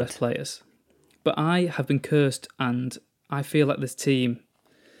manager, the best players. But I have been cursed, and I feel like this team,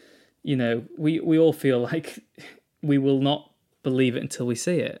 we all feel like we will not believe it until we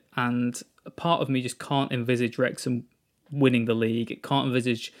see it. And a part of me just can't envisage Wrexham winning the league. It can't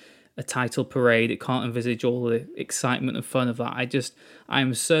envisage a title parade. It can't envisage all the excitement and fun of that. I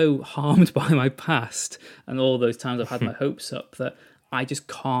am so harmed by my past and all those times I've had my hopes up that I just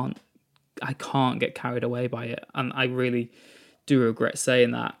can't get carried away by it. And I really do regret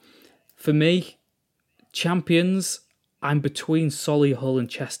saying that. For me, champions, I'm between Solihull and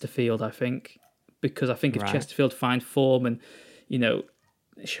Chesterfield, I think. Because I think if Chesterfield find form and,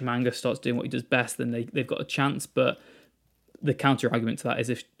 Tshimanga starts doing what he does best, then they've got a chance. But the counter argument to that is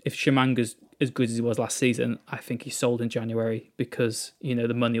if Shimanga's as good as he was last season, I think he's sold in January because,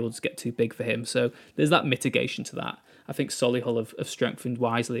 the money will just get too big for him. So there's that mitigation to that. I think Solihull have strengthened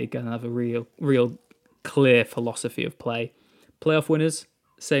wisely again and have a real clear philosophy of play. Playoff winners,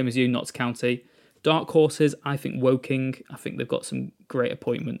 same as you, Notts County. Dark horses, I think Woking. I think they've got some great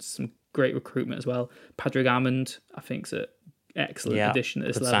appointments, some great recruitment as well. Padraig Hammond, I think, is an excellent addition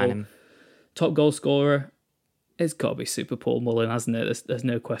at this level. Top goal scorer, it's got to be Super Paul Mullin, hasn't it? There's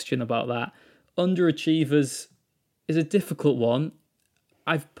no question about that. Underachievers is a difficult one.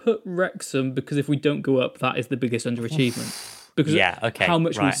 I've put Wrexham because if we don't go up, that is the biggest underachievement. Because how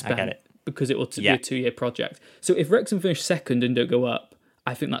much we've spent, because it will be a 2-year project. So if Wrexham finish second and don't go up,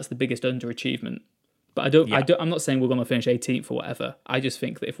 I think that's the biggest underachievement. But I'm not saying we're going to finish 18th or whatever. I just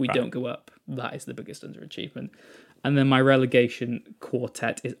think that if we don't go up, that is the biggest underachievement. And then my relegation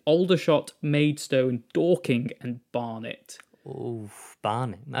quartet is Aldershot, Maidstone, Dorking, and Barnet. Ooh,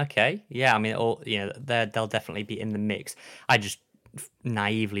 Barnet. Okay, yeah. I mean, they'll definitely be in the mix. I just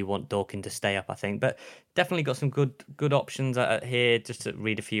naively want Dorking to stay up, I think, but definitely got some good options here. Just to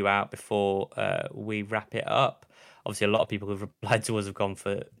read a few out before we wrap it up. Obviously, a lot of people who've replied to us have gone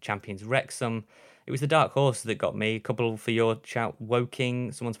for champions Wrexham. It was the dark horse that got me. A couple for your shout,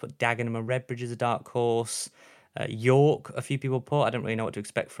 Woking. Someone's put Dagenham and Redbridge as a dark horse. York, a few people put. I don't really know what to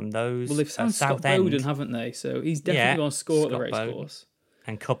expect from those. Well, they've signed Scott Bowden, haven't they? So he's definitely going to score at the racecourse.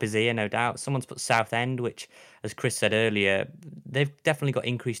 And Cup is here, no doubt. Someone's put Southend, which, as Chris said earlier, they've definitely got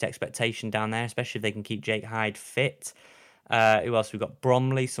increased expectation down there, especially if they can keep Jake Hyde fit. Who else? We've got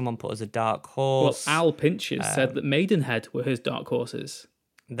Bromley. Someone put as a dark horse. Well, Al Pinches said that Maidenhead were his dark horses.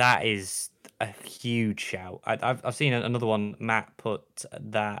 That is a huge shout. I've seen another one. Matt put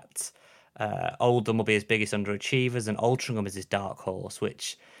that Oldham will be his biggest underachievers, and Altrincham is his dark horse,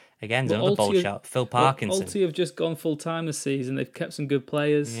 which again is another bold shout. Phil Parkinson. Alty have just gone full time this season. They've kept some good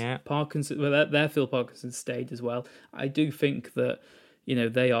players. Yeah. Parkinson, well, their Phil Parkinson stayed as well. I do think that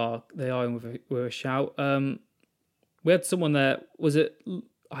they are in with a shout. We had someone there. Was it?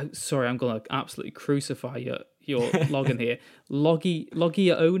 Sorry, I'm going to absolutely crucify your login here. Loggy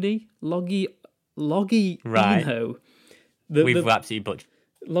right. Eno. We've absolutely butchered.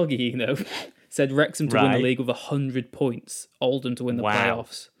 Loggy Eno said Wrexham to win the league with 100 points, Oldham to win the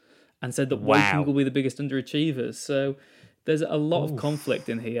playoffs, and said that Woking will be the biggest underachievers. So there's a lot of conflict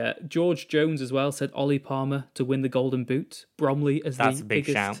in here. George Jones as well said Ollie Palmer to win the Golden Boot. Bromley as the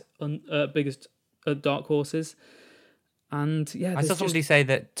biggest dark horses. And I saw somebody say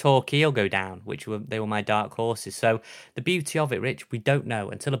that Torquay will go down, they were my dark horses. So the beauty of it, Rich, we don't know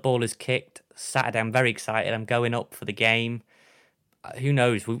until a ball is kicked. Saturday, I'm very excited. I'm going up for the game. Who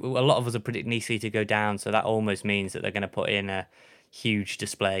knows? A lot of us are predicting Eastleigh to go down, so that almost means that they're going to put in a huge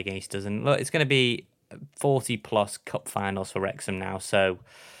display against us. And look, it's going to be 40-plus cup finals for Wrexham now. So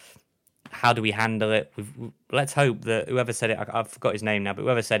how do we handle it? Let's hope that whoever said it, I forgot his name now, but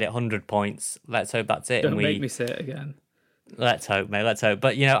whoever said it, 100 points. Let's hope that's it. Don't make me say it again. Let's hope, mate. Let's hope.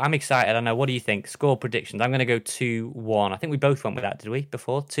 But, I'm excited. I know. What do you think? Score predictions. I'm going to go 2-1. I think we both went with that, did we,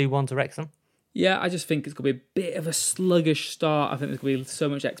 before? 2-1 to Wrexham? Yeah, I just think it's going to be a bit of a sluggish start. I think there's going to be so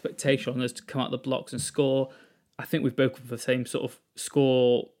much expectation on us to come out the blocks and score. I think we've both got the same sort of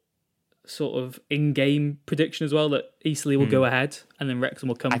score, sort of in-game prediction as well, that Eastleigh will go ahead and then Wrexham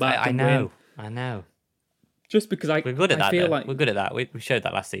will come back and win. I know. Just because we're good at that. We're good at that. We showed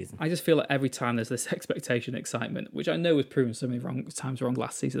that last season. I just feel like every time there's this expectation, excitement, which I know was proven so many times wrong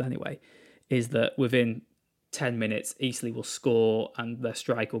last season anyway, is that within 10 minutes, Eastleigh will score and their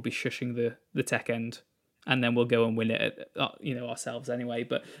striker will be shushing the tech end, and then we'll go and win it, ourselves anyway.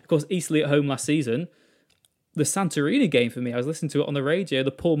 But of course, Eastleigh at home last season, the Santorini game for me, I was listening to it on the radio,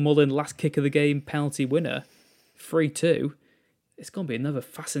 the Paul Mullin last kick of the game penalty winner, 3-2. It's going to be another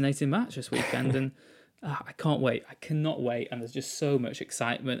fascinating match this weekend, and I can't wait. I cannot wait, and there's just so much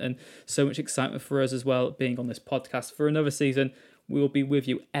excitement, and so much excitement for us as well, being on this podcast for another season. We will be with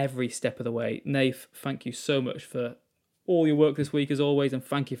you every step of the way. Nath, thank you so much for all your work this week, as always, and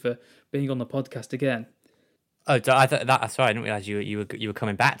thank you for being on the podcast again. Oh, sorry, I didn't realise you were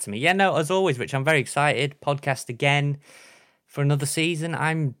coming back to me. Yeah, no, as always, Rich, I'm very excited. Podcast again for another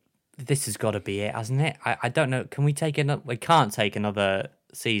season. This has got to be it, hasn't it? I don't know. Can we take another? We can't take another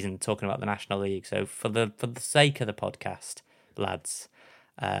season talking about the National League. So for the sake of the podcast, lads,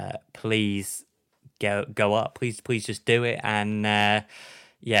 please go up. Please just do it. And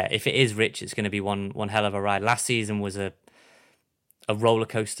if it is Rich, it's going to be one hell of a ride. Last season was a roller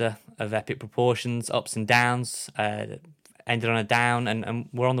coaster of epic proportions, ups and downs. Ended on a down, and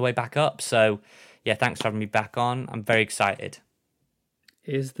we're on the way back up. So yeah, thanks for having me back on. I'm very excited.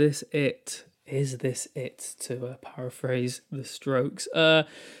 Is this it? Is this it? To paraphrase the Strokes.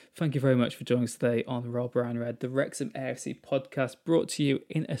 Thank you very much for joining us today on Rob Ryan Red, the Wrexham AFC podcast, brought to you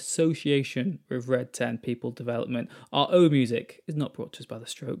in association with Red 10 People Development. Our own music is not brought to us by the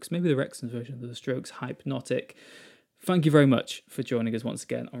Strokes, maybe the Wrexham's version of the Strokes, Hypnotic. Thank you very much for joining us once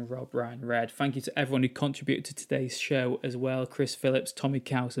again on Rob Ryan Red. Thank you to everyone who contributed to today's show as well. Chris Phillips, Tommy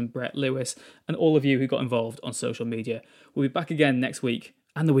Cowson, Brett Lewis, and all of you who got involved on social media. We'll be back again next week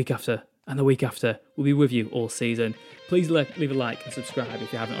and the week after. And the week after, we'll be with you all season. Please leave a like and subscribe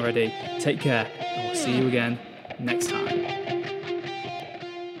if you haven't already. Take care, and we'll see you again next time.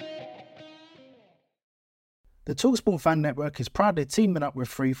 The TalkSport Fan Network is proudly teaming up with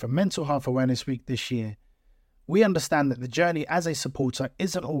Free for Mental Health Awareness Week this year. We understand that the journey as a supporter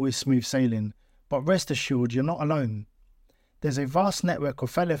isn't always smooth sailing, but rest assured you're not alone. There's a vast network of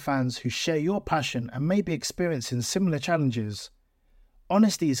fellow fans who share your passion and may be experiencing similar challenges.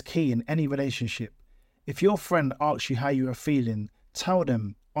 Honesty is key in any relationship. If your friend asks you how you are feeling, tell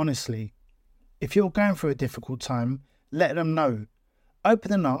them honestly. If you're going through a difficult time, let them know.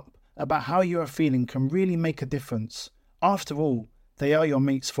 Opening up about how you are feeling can really make a difference. After all, they are your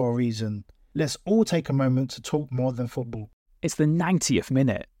mates for a reason. Let's all take a moment to talk more than football. It's the 90th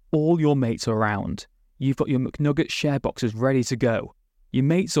minute. All your mates are around. You've got your McNugget share boxes ready to go. Your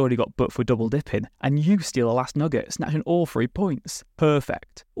mate's already got booked for double dipping, and you steal the last nugget, snatching all 3 points.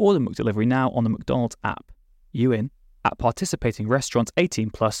 Perfect. Order McDelivery now on the McDonald's app. You in? At participating restaurants,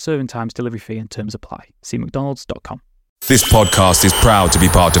 18+, serving times, delivery fee and terms apply. See mcdonalds.com. This podcast is proud to be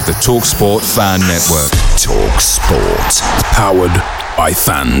part of the TalkSport Fan Network. TalkSport. Powered by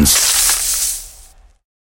fans.